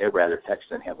communication, they'd rather text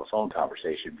than have a phone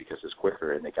conversation because it's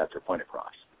quicker and they got their point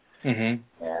across. Mm-hmm.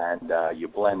 And you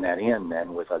blend that in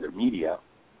then with other media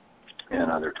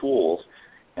and other tools,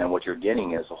 and what you're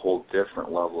getting is a whole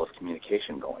different level of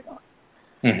communication going on.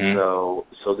 Mm-hmm.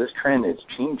 So this trend is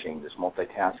changing, this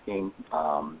multitasking,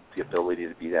 the ability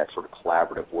to be that sort of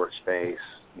collaborative workspace,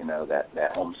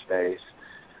 that home space.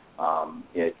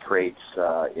 It creates,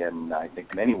 in I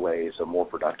think many ways, a more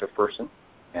productive person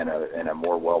and a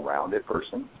more well-rounded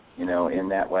person, in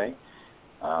that way,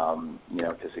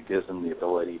 because it gives them the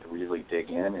ability to really dig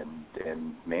in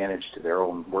and manage to their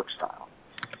own work style.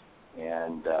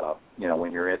 And,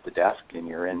 when you're at the desk and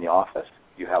you're in the office,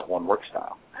 you have one work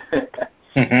style.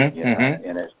 Mm-hmm,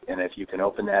 and if you can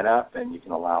open that up and you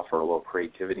can allow for a little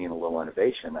creativity and a little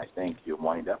innovation, I think you'll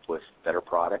wind up with better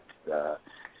product,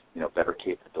 better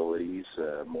capabilities,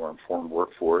 more informed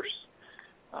workforce.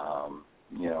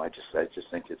 I just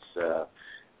think it's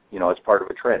it's part of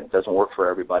a trend. It doesn't work for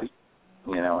everybody,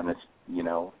 and it's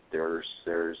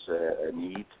there's a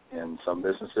need in some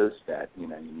businesses that you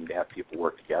need to have people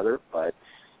work together, but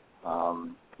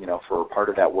for part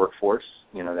of that workforce,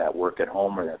 that work at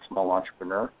home or that small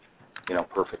entrepreneur,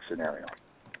 perfect scenario.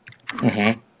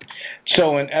 Mm-hmm.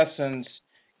 So in essence,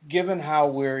 given how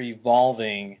we're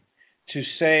evolving, to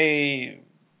say,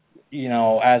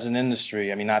 as an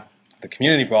industry, not the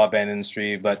community broadband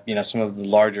industry, but, some of the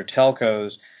larger telcos,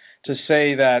 to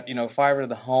say that, fiber to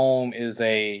the home is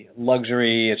a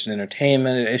luxury, it's an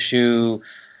entertainment issue,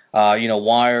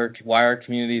 why are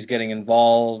communities getting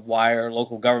involved, why are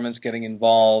local governments getting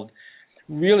involved?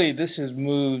 Really, this has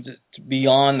moved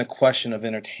beyond the question of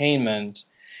entertainment.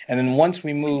 And then once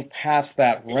we move past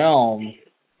that realm,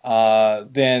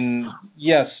 then,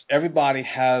 yes, everybody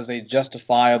has a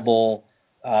justifiable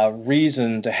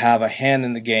reason to have a hand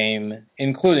in the game,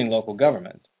 including local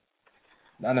government.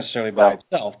 Not necessarily by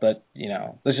itself, but,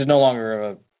 this is no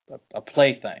longer a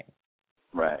plaything.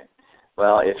 Right.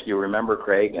 Well, if you remember,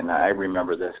 Craig, and I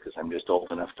remember this because I'm just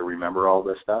old enough to remember all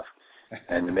this stuff,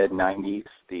 in the mid-'90s,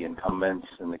 the incumbents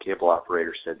and the cable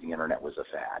operators said the Internet was a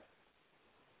fad.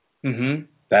 Mm-hmm.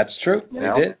 That's true. They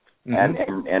did.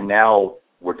 Mm-hmm. And now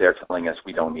they're telling us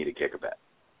we don't need a gigabit.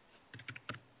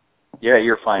 Yeah,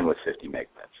 you're fine with 50 megabits.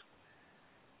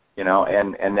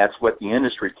 And that's what the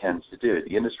industry tends to do.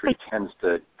 The industry tends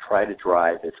to try to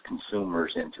drive its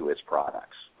consumers into its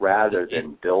products rather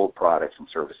than build products and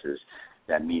services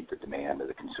that meet the demand of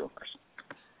the consumers.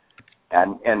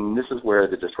 And this is where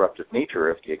the disruptive nature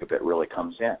of gigabit really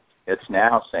comes in. It's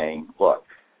now saying, look,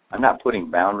 I'm not putting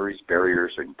boundaries,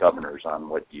 barriers, or governors on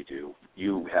what you do.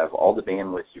 You have all the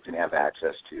bandwidth you can have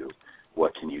access to.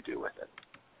 What can you do with it?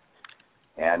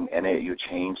 And you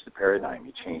change the paradigm,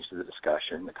 you change the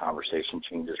discussion, the conversation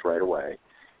changes right away,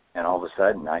 and all of a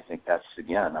sudden, I think that's,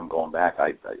 again, I'm going back,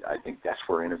 I think that's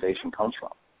where innovation comes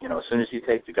from. As soon as you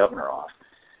take the governor off,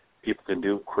 people can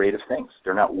do creative things.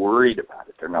 They're not worried about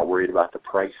it. They're not worried about the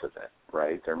price of it,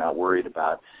 right? They're not worried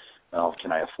about, well,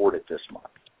 can I afford it this month?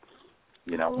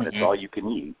 When it's all you can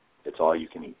eat, it's all you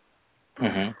can eat.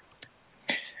 Mm-hmm.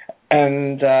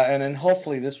 And then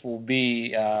hopefully this will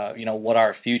be, what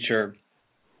our future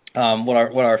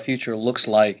looks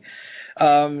like.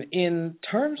 In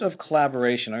terms of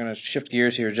collaboration, I'm going to shift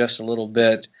gears here just a little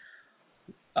bit.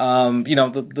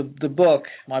 The book,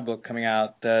 my book coming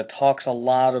out, talks a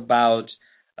lot about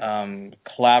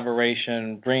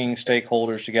collaboration, bringing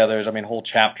stakeholders together. There's a whole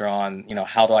chapter on,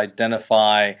 how to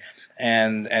identify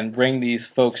and bring these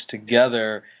folks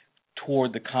together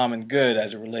toward the common good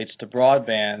as it relates to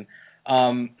broadband.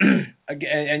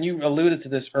 And you alluded to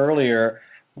this earlier,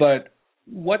 but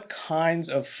what kinds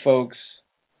of folks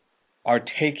are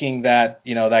taking that,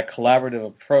 that collaborative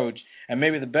approach? And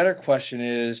maybe the better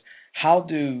question is, how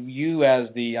do you as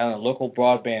the local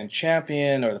broadband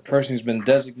champion or the person who's been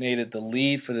designated the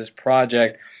lead for this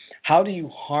project, how do you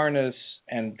harness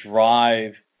and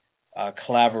drive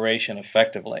collaboration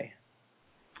effectively?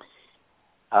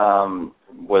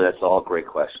 Well, that's all great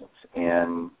questions.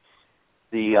 And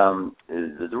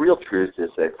the real truth is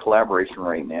that collaboration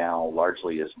right now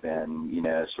largely has been,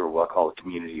 sort of what I call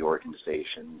community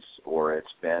organizations, or it's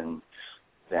been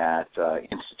that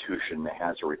institution that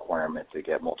has a requirement to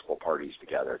get multiple parties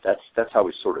together. That's how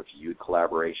we sort of viewed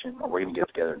collaboration. We're going to get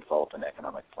together and develop an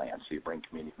economic plan. So you bring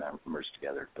community members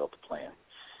together to build a plan.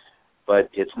 But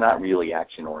it's not really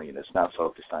action-oriented. It's not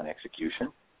focused on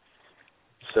execution.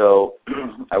 So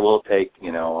I will take,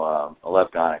 Lev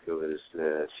Gonik, who is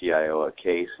the CIO at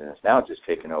Case, and is now just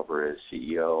taken over as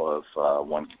CEO of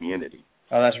One Community.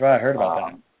 Oh, that's right. I heard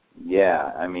about that.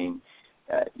 Yeah,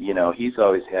 he's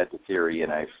always had the theory,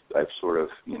 and I've sort of,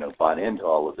 bought into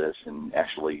all of this and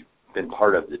actually been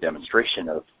part of the demonstration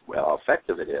of how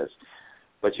effective it is.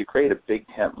 But you create a big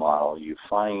tent model. You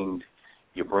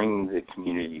bring the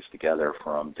communities together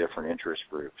from different interest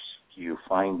groups. You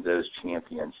find those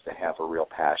champions to have a real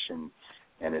passion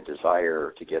and a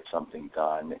desire to get something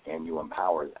done, and you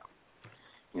empower them.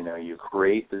 You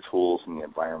create the tools and the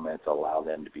environment to allow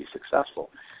them to be successful,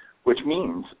 which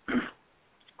means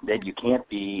that you can't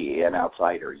be an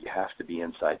outsider. You have to be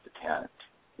inside the tent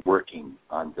working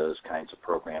on those kinds of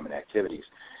program and activities.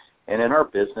 And in our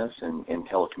business and in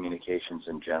telecommunications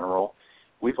in general,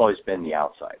 we've always been the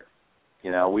outsider.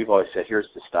 We've always said, here's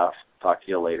the stuff, talk to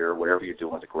you later, whatever you're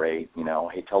doing is great,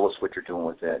 hey, tell us what you're doing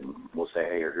with it, and we'll say,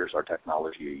 hey, here's our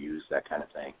technology you use, that kind of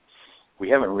thing. We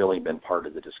haven't really been part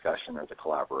of the discussion or the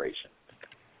collaboration.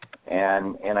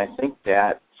 And I think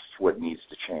that's what needs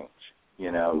to change.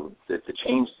 The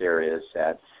change there is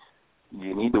that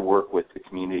you need to work with the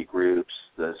community groups,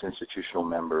 those institutional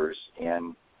members,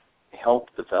 and help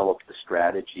develop the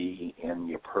strategy and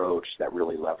the approach that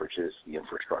really leverages the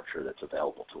infrastructure that's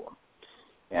available to them.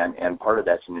 And part of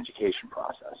that's an education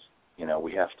process.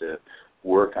 We have to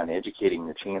work on educating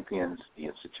the champions, the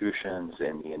institutions,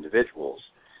 and the individuals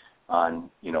on,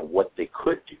 what they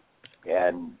could do,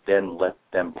 and then let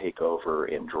them take over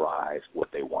and drive what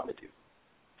they want to do.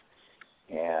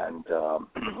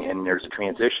 And there's a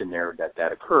transition there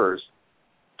that occurs,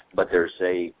 but there's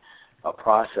a a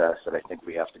process that I think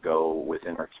we have to go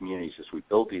within our communities as we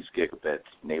build these gigabit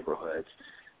neighborhoods.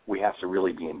 We have to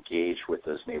really be engaged with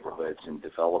those neighborhoods in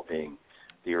developing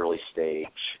the early stage,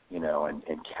 and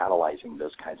catalyzing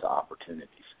those kinds of opportunities.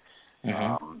 We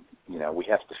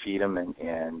have to feed them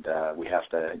and we have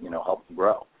to, help them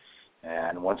grow.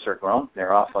 And once they're grown,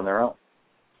 they're off on their own.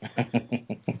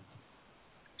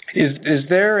 Is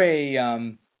there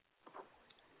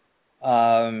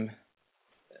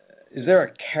a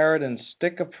carrot and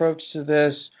stick approach to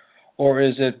this, or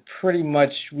is it pretty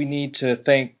much we need to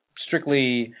think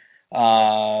strictly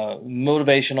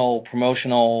motivational,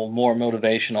 promotional, more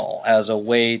motivational as a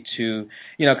way to,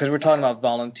 because we're talking about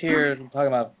volunteers, we're talking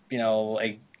about,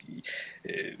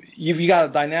 you've got a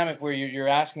dynamic where you're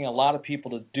asking a lot of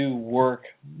people to do work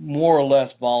more or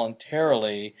less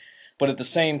voluntarily, but at the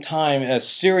same time, as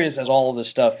serious as all of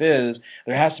this stuff is,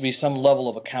 there has to be some level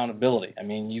of accountability. I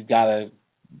mean, you've got to,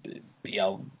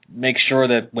 make sure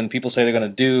that when people say they're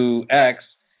going to do X,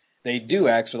 they do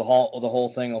X, or the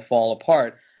whole thing will fall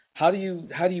apart. How do you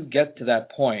get to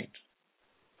that point?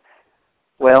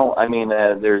 Well, I mean,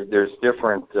 there's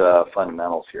different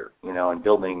fundamentals here, in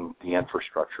building the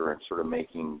infrastructure and sort of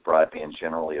making broadband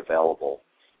generally available.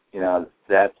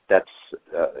 That's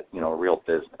a real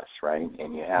business, right?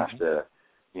 And you have to,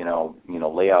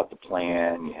 lay out the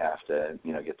plan. You have to,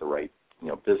 get the right,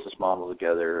 business model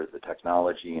together, the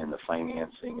technology and the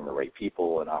financing and the right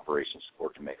people and operations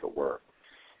support to make it work.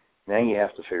 Then you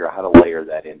have to figure out how to layer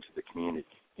that into the community.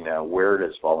 Where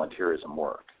does volunteerism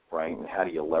work, right? And how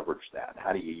do you leverage that?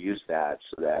 How do you use that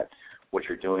so that what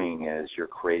you're doing is you're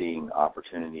creating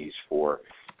opportunities for,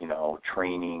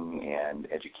 training and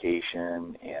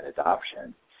education and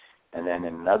adoption. And then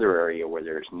in another area where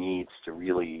there's needs to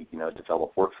really,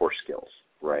 develop workforce skills,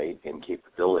 right, and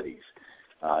capabilities,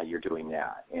 you're doing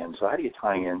that. And so how do you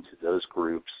tie into those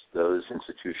groups, those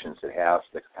institutions that have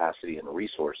the capacity and the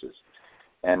resources?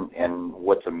 And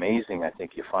what's amazing, I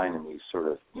think you find in these sort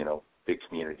of, big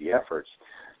community efforts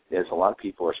is a lot of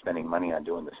people are spending money on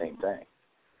doing the same thing.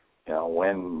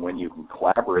 When you can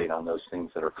collaborate on those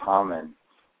things that are common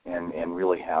and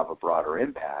really have a broader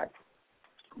impact,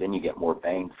 then you get more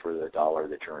bang for the dollar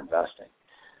that you're investing.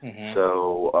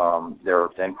 So there are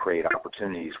then create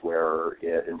opportunities where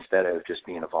instead of just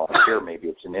being a volunteer, maybe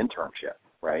it's an internship,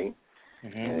 right?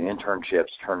 And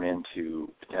internships turn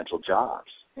into potential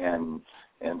jobs and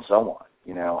so on.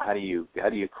 How do you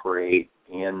create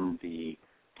in the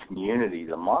community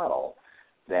the model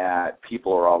that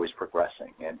people are always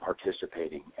progressing and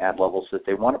participating at levels that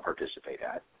they want to participate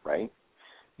at, right?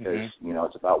 Because,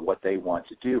 it's about what they want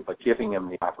to do, but giving them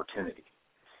the opportunity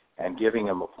and giving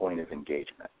them a point of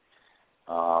engagement.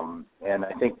 And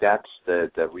I think that's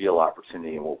the real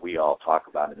opportunity and what we all talk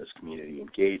about in this community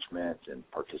engagement and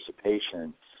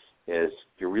participation is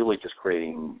you're really just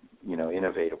creating,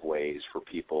 innovative ways for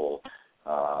people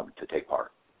to take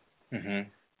part.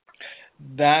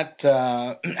 That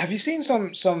have you seen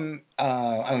some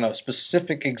I don't know,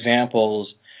 specific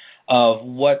examples of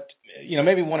what,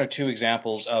 maybe one or two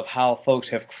examples of how folks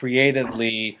have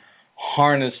creatively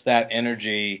harnessed that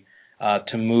energy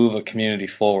to move a community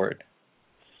forward?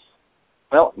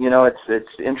 Well,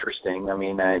 it's interesting. I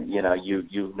mean, you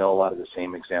know a lot of the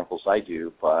same examples I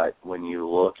do, but when you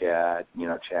look at,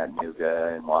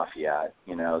 Chattanooga and Lafayette,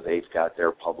 they've got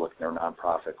their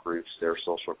nonprofit groups, their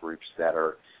social groups that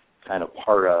are kind of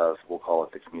part of, we'll call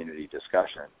it the community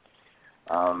discussion.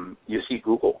 You see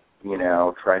Google,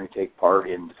 trying to take part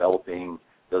in developing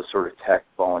those sort of tech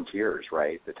volunteers,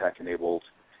 right? The tech-enabled,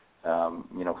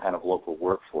 kind of local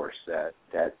workforce that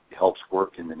helps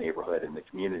work in the neighborhood and the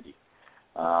community.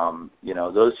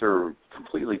 Those are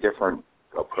completely different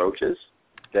approaches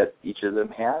that each of them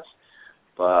has,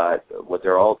 but what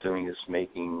they're all doing is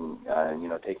making,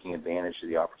 taking advantage of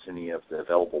the opportunity of the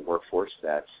available workforce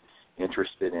that's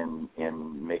interested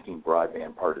in making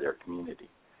broadband part of their community.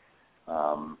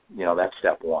 That's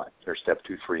step one. There's step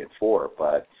 2, 3, and 4,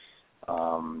 but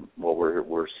what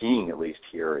we're seeing at least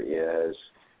here is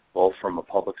both from a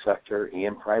public sector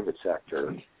and private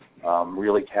sector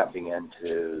really tapping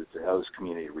into those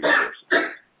community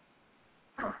resources.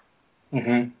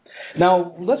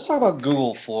 Now, let's talk about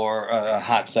Google for a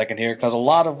hot second here, because a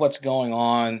lot of what's going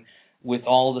on with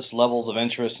all this levels of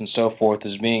interest and so forth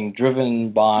is being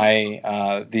driven by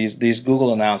these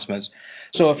Google announcements.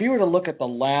 So if you were to look at the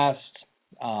last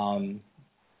 3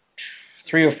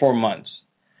 or 4 months,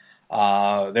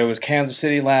 there was Kansas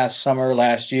City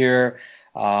last year,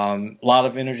 a lot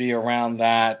of energy around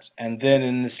that, and then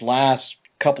in this last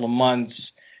couple of months,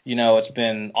 it's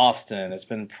been Austin, it's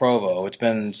been Provo, it's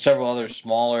been several other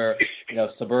smaller,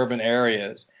 suburban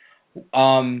areas.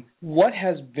 What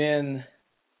has been,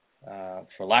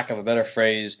 for lack of a better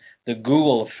phrase, the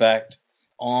Google effect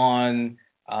on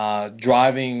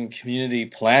driving community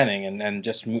planning and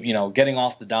just, getting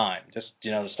off the dime, just,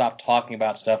 to stop talking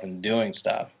about stuff and doing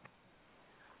stuff?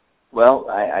 Well,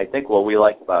 I think what we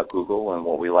like about Google and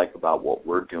what we like about what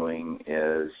we're doing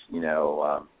is,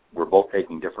 we're both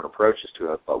taking different approaches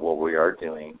to it, but what we are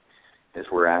doing is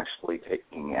we're actually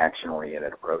taking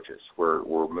action-oriented approaches. We're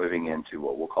moving into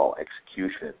what we'll call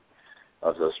execution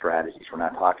of those strategies. We're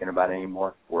not talking about it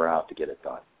anymore. We're out to get it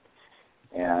done.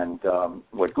 And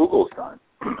what Google's done,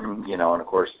 and of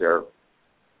course they're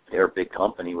a big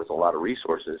company with a lot of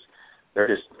resources. They're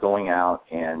just going out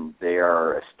and they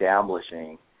are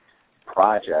establishing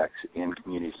projects in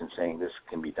communities and saying this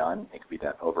can be done. It can be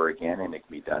done over again, and it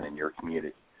can be done in your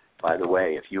community. By the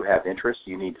way, if you have interest,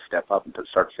 you need to step up and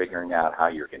start figuring out how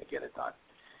you're going to get it done.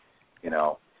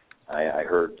 I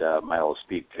heard Milo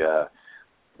speak,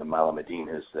 Milo Medine,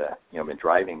 who's been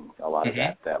driving a lot of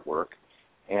that work,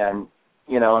 and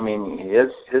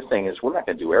his thing is we're not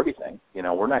going to do everything.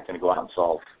 We're not going to go out and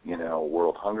solve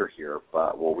world hunger here,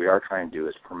 but what we are trying to do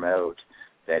is promote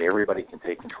that everybody can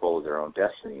take control of their own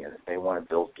destiny, and if they want to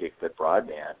build gigabit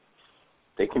broadband,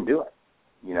 they can do it.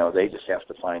 They just have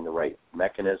to find the right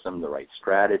mechanism, the right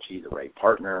strategy, the right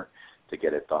partner to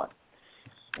get it done.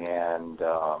 And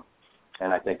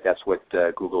I think that's what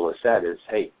Google has said is,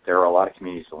 hey, there are a lot of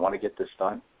communities that want to get this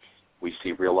done. We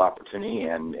see real opportunity,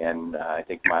 and I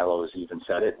think Milo has even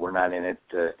said it. We're not in it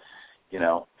to,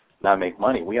 not make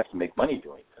money. We have to make money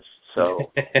doing this.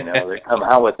 So, they come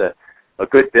out with a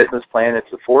good business plan.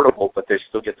 It's affordable, but they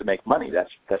still get to make money.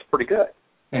 That's pretty good.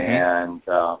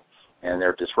 And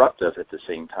they're disruptive at the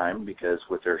same time because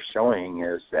what they're showing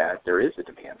is that there is a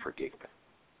demand for gigabit.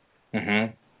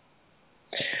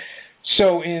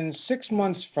 So in 6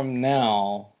 months from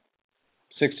now,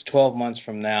 6 to 12 months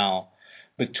from now,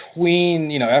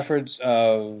 between efforts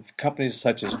of companies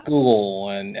such as Google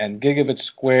and Gigabit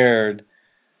Squared,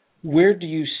 where do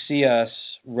you see us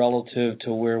relative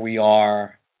to where we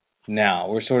are now?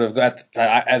 We're sort of as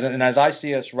I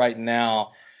see us right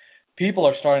now, people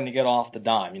are starting to get off the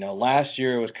dime. Last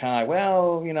year it was kind of like,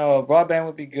 broadband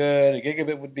would be good, a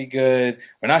gigabit would be good.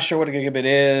 We're not sure what a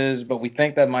gigabit is, but we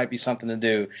think that might be something to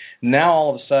do. Now all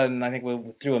of a sudden, I think we're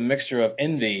through a mixture of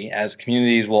envy, as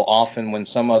communities will often, when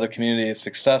some other community is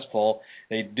successful,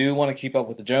 they do want to keep up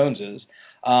with the Joneses,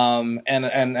 and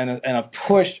a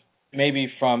push maybe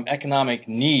from economic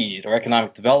need or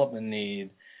economic development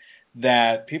need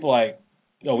that people are like,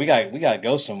 we got to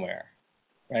go somewhere.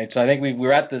 Right, so I think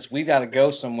we're at this. We've got to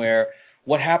go somewhere.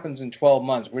 What happens in 12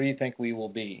 months? Where do you think we will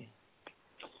be?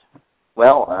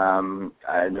 Well,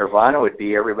 Nirvana would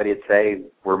be everybody would say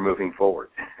we're moving forward.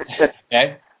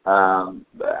 Okay.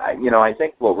 I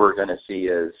think what we're going to see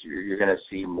is you're going to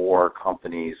see more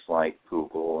companies like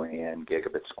Google and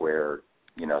Gigabit Squared,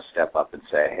 step up and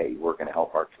say, hey, we're going to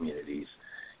help our communities,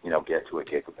 get to a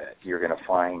gigabit. You're going to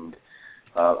find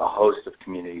a host of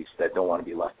communities that don't want to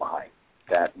be left behind,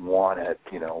 that want to,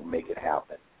 make it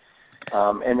happen.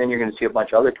 And then you're going to see a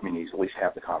bunch of other communities at least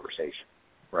have the conversation,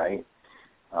 right?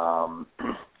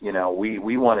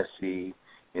 We want to see,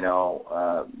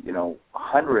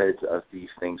 hundreds of these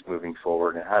things moving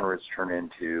forward and hundreds turn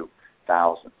into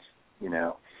thousands,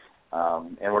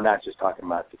 and we're not just talking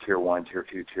about the Tier 1, Tier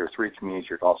 2, Tier 3 communities.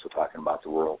 You're also talking about the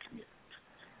rural communities.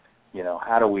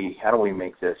 How do we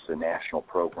make this a national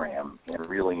program and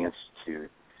really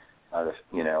institute a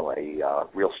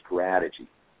real strategy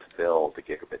to build the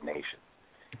Gigabit Nation?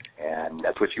 And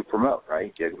that's what you promote,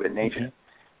 right? Gigabit Nation.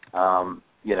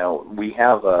 We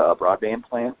have a broadband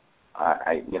plan.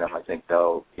 I think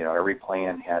though, every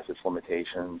plan has its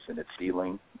limitations and its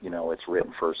ceiling. It's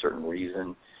written for a certain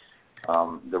reason.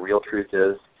 The real truth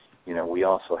is, we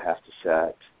also have to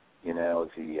set,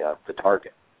 the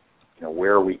target.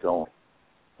 Where are we going?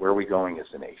 Where are we going as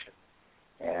a nation?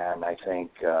 And I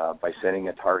think by setting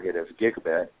a target of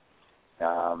gigabit,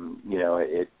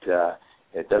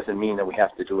 it doesn't mean that we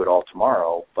have to do it all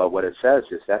tomorrow, but what it says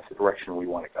is that's the direction we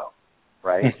want to go,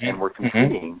 right? And we're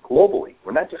competing globally.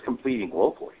 We're not just competing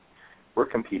locally. We're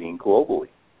competing globally,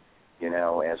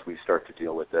 as we start to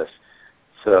deal with this.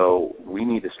 So we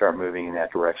need to start moving in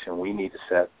that direction. We need to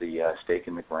set the stake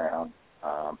in the ground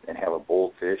and have a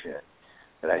bold vision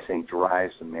that I think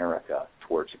drives America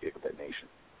towards a Gigabit Nation.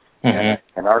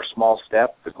 And our small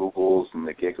step, the Googles and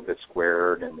the Gigabit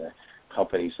Squared and the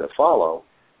companies that follow,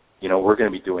 we're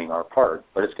going to be doing our part,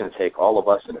 but it's going to take all of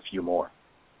us and a few more.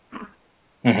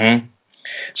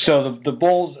 So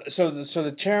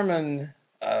the chairman,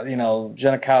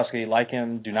 Janikowski, like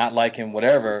him, do not like him,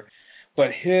 whatever,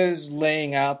 but his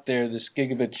laying out there this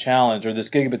Gigabit challenge or this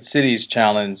Gigabit Cities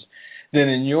challenge, then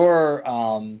in your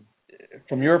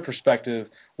from your perspective,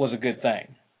 was a good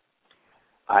thing.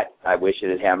 I wish it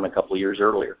had happened a couple of years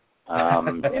earlier,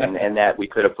 and that we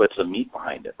could have put some meat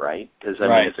behind it, right? Because I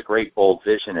mean, it's a great bold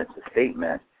vision, it's a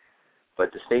statement,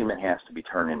 but the statement has to be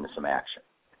turned into some action.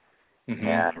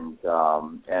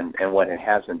 And what it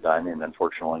hasn't done, and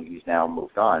unfortunately he's now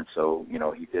moved on. So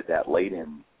he did that late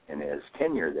in his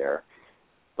tenure there.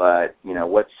 But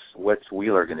what's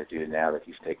Wheeler going to do now that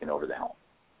he's taken over the helm?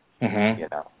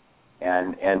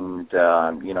 And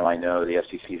I know the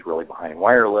FCC is really behind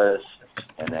wireless,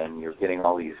 and then you're getting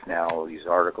all these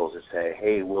articles that say,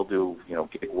 hey, we'll do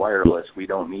gig wireless. We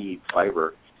don't need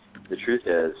fiber. The truth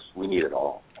is, we need it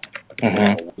all.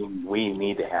 We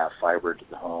need to have fiber to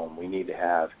the home. We need to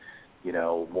have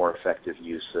more effective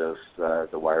use of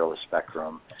the wireless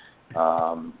spectrum.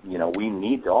 We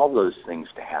need all those things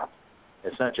to happen.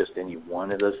 It's not just any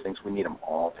one of those things. We need them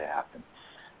all to happen.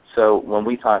 So when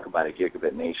we talk about a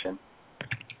Gigabit Nation,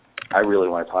 I really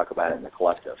want to talk about it in the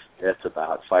collective. It's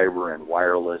about fiber and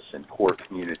wireless and core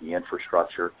community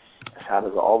infrastructure. How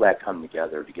does all that come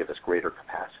together to give us greater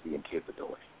capacity and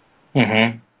capability?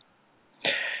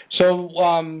 So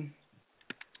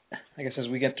I guess as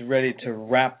we get ready to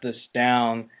wrap this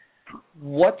down,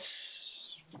 what's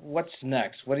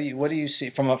next? What do you see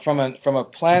from a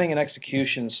planning and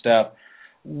execution step?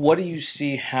 What do you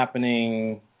see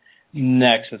happening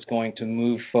next that's going to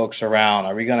move folks around?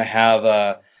 Are we going to have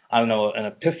an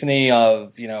epiphany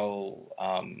of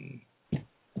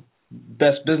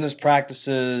best business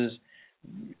practices?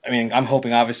 I mean, I'm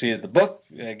hoping obviously that the book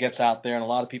gets out there and a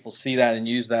lot of people see that and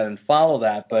use that and follow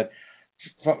that. But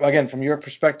again, from your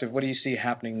perspective, what do you see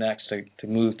happening next to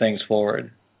move things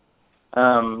forward?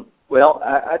 Well,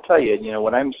 I tell you,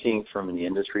 what I'm seeing from the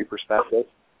industry perspective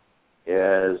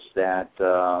is that,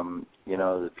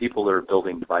 the people that are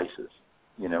building devices,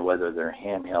 whether they're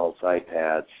handhelds,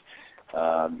 iPads,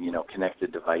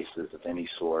 connected devices of any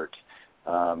sort,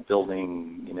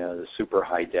 building, the super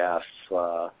high def,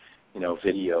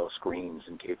 video screens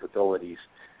and capabilities,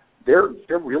 they're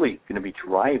really going to be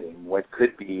driving what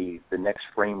could be the next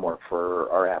framework for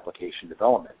our application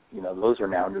development. Those are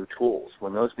now new tools.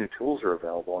 When those new tools are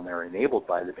available and they're enabled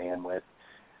by the bandwidth,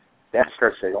 that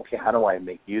starts saying, okay, how do I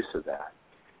make use of that?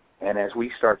 And as we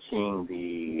start seeing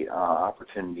the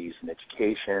opportunities in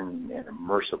education and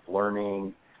immersive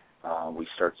learning, we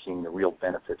start seeing the real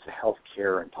benefits of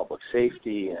healthcare and public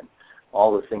safety and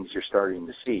all the things you're starting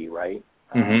to see, right?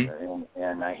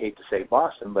 And I hate to say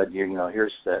Boston, but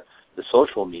here's the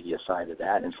social media side of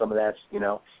that, and some of that's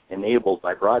enabled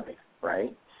by broadband,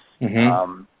 right?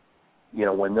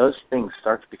 When those things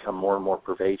start to become more and more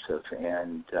pervasive,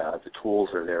 and the tools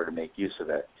are there to make use of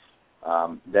it,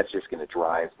 that's just going to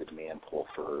drive the demand pull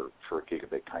for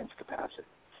gigabit kinds of capacity.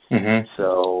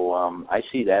 So I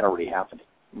see that already happening.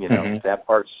 That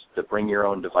part's the bring your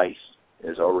own device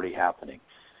is already happening.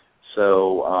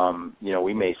 So,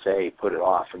 we may say put it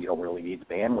off and you don't really need the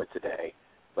bandwidth today,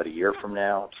 but a year from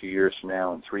now, 2 years from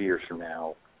now, and 3 years from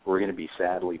now, we're going to be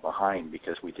sadly behind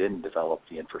because we didn't develop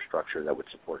the infrastructure that would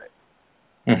support it.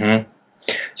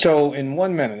 So in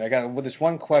 1 minute, I got this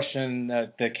one question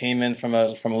that came in from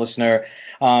a listener,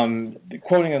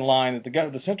 quoting in line that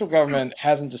the central government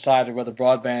hasn't decided whether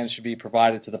broadband should be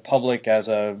provided to the public as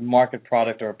a market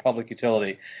product or a public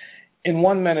utility. In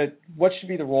 1 minute, what should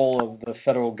be the role of the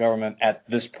federal government at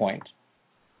this point?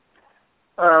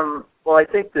 Well, I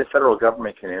think the federal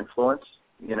government can influence.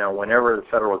 Whenever the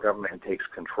federal government takes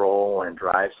control and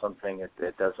drives something,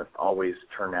 it doesn't always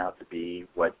turn out to be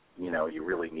what, you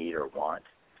really need or want.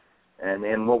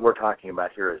 And what we're talking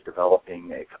about here is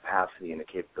developing a capacity and a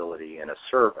capability and a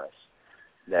service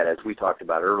that, as we talked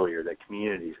about earlier, that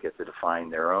communities get to define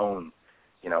their own,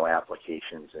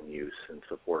 applications and use and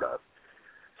support of.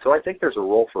 So I think there's a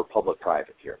role for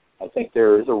public-private here. I think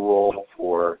there is a role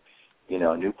for,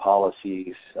 new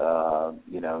policies,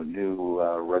 new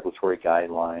regulatory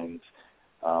guidelines,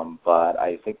 but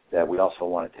I think that we also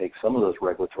want to take some of those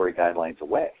regulatory guidelines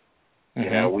away.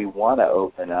 We want to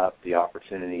open up the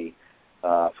opportunity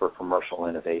for commercial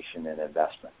innovation and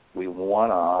investment. We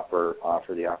want to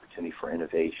offer the opportunity for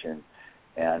innovation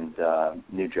and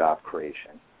new job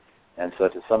creation. And so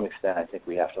to some extent, I think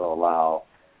we have to allow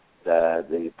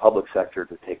the public sector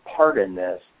to take part in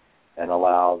this and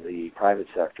allow the private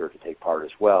sector to take part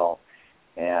as well.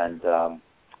 And,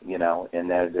 and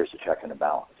then there's a check and a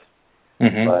balance.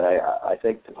 But I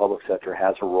think the public sector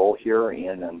has a role here,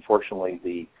 and unfortunately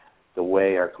the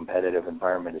way our competitive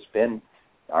environment has been,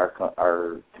 our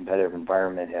competitive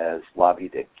environment has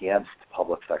lobbied against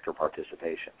public sector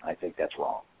participation. I think that's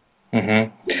wrong.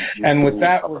 Mm-hmm. And with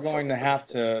that, we're going to have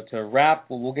to wrap.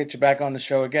 We'll get you back on the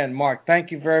show again. Mark,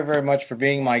 thank you very, very much for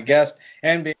being my guest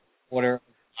and being a supporter of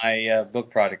my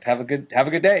book project. Have a good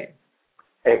day.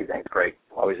 Hey, thanks, Greg.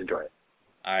 Always enjoy it.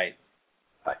 All right.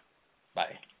 Bye.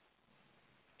 Bye.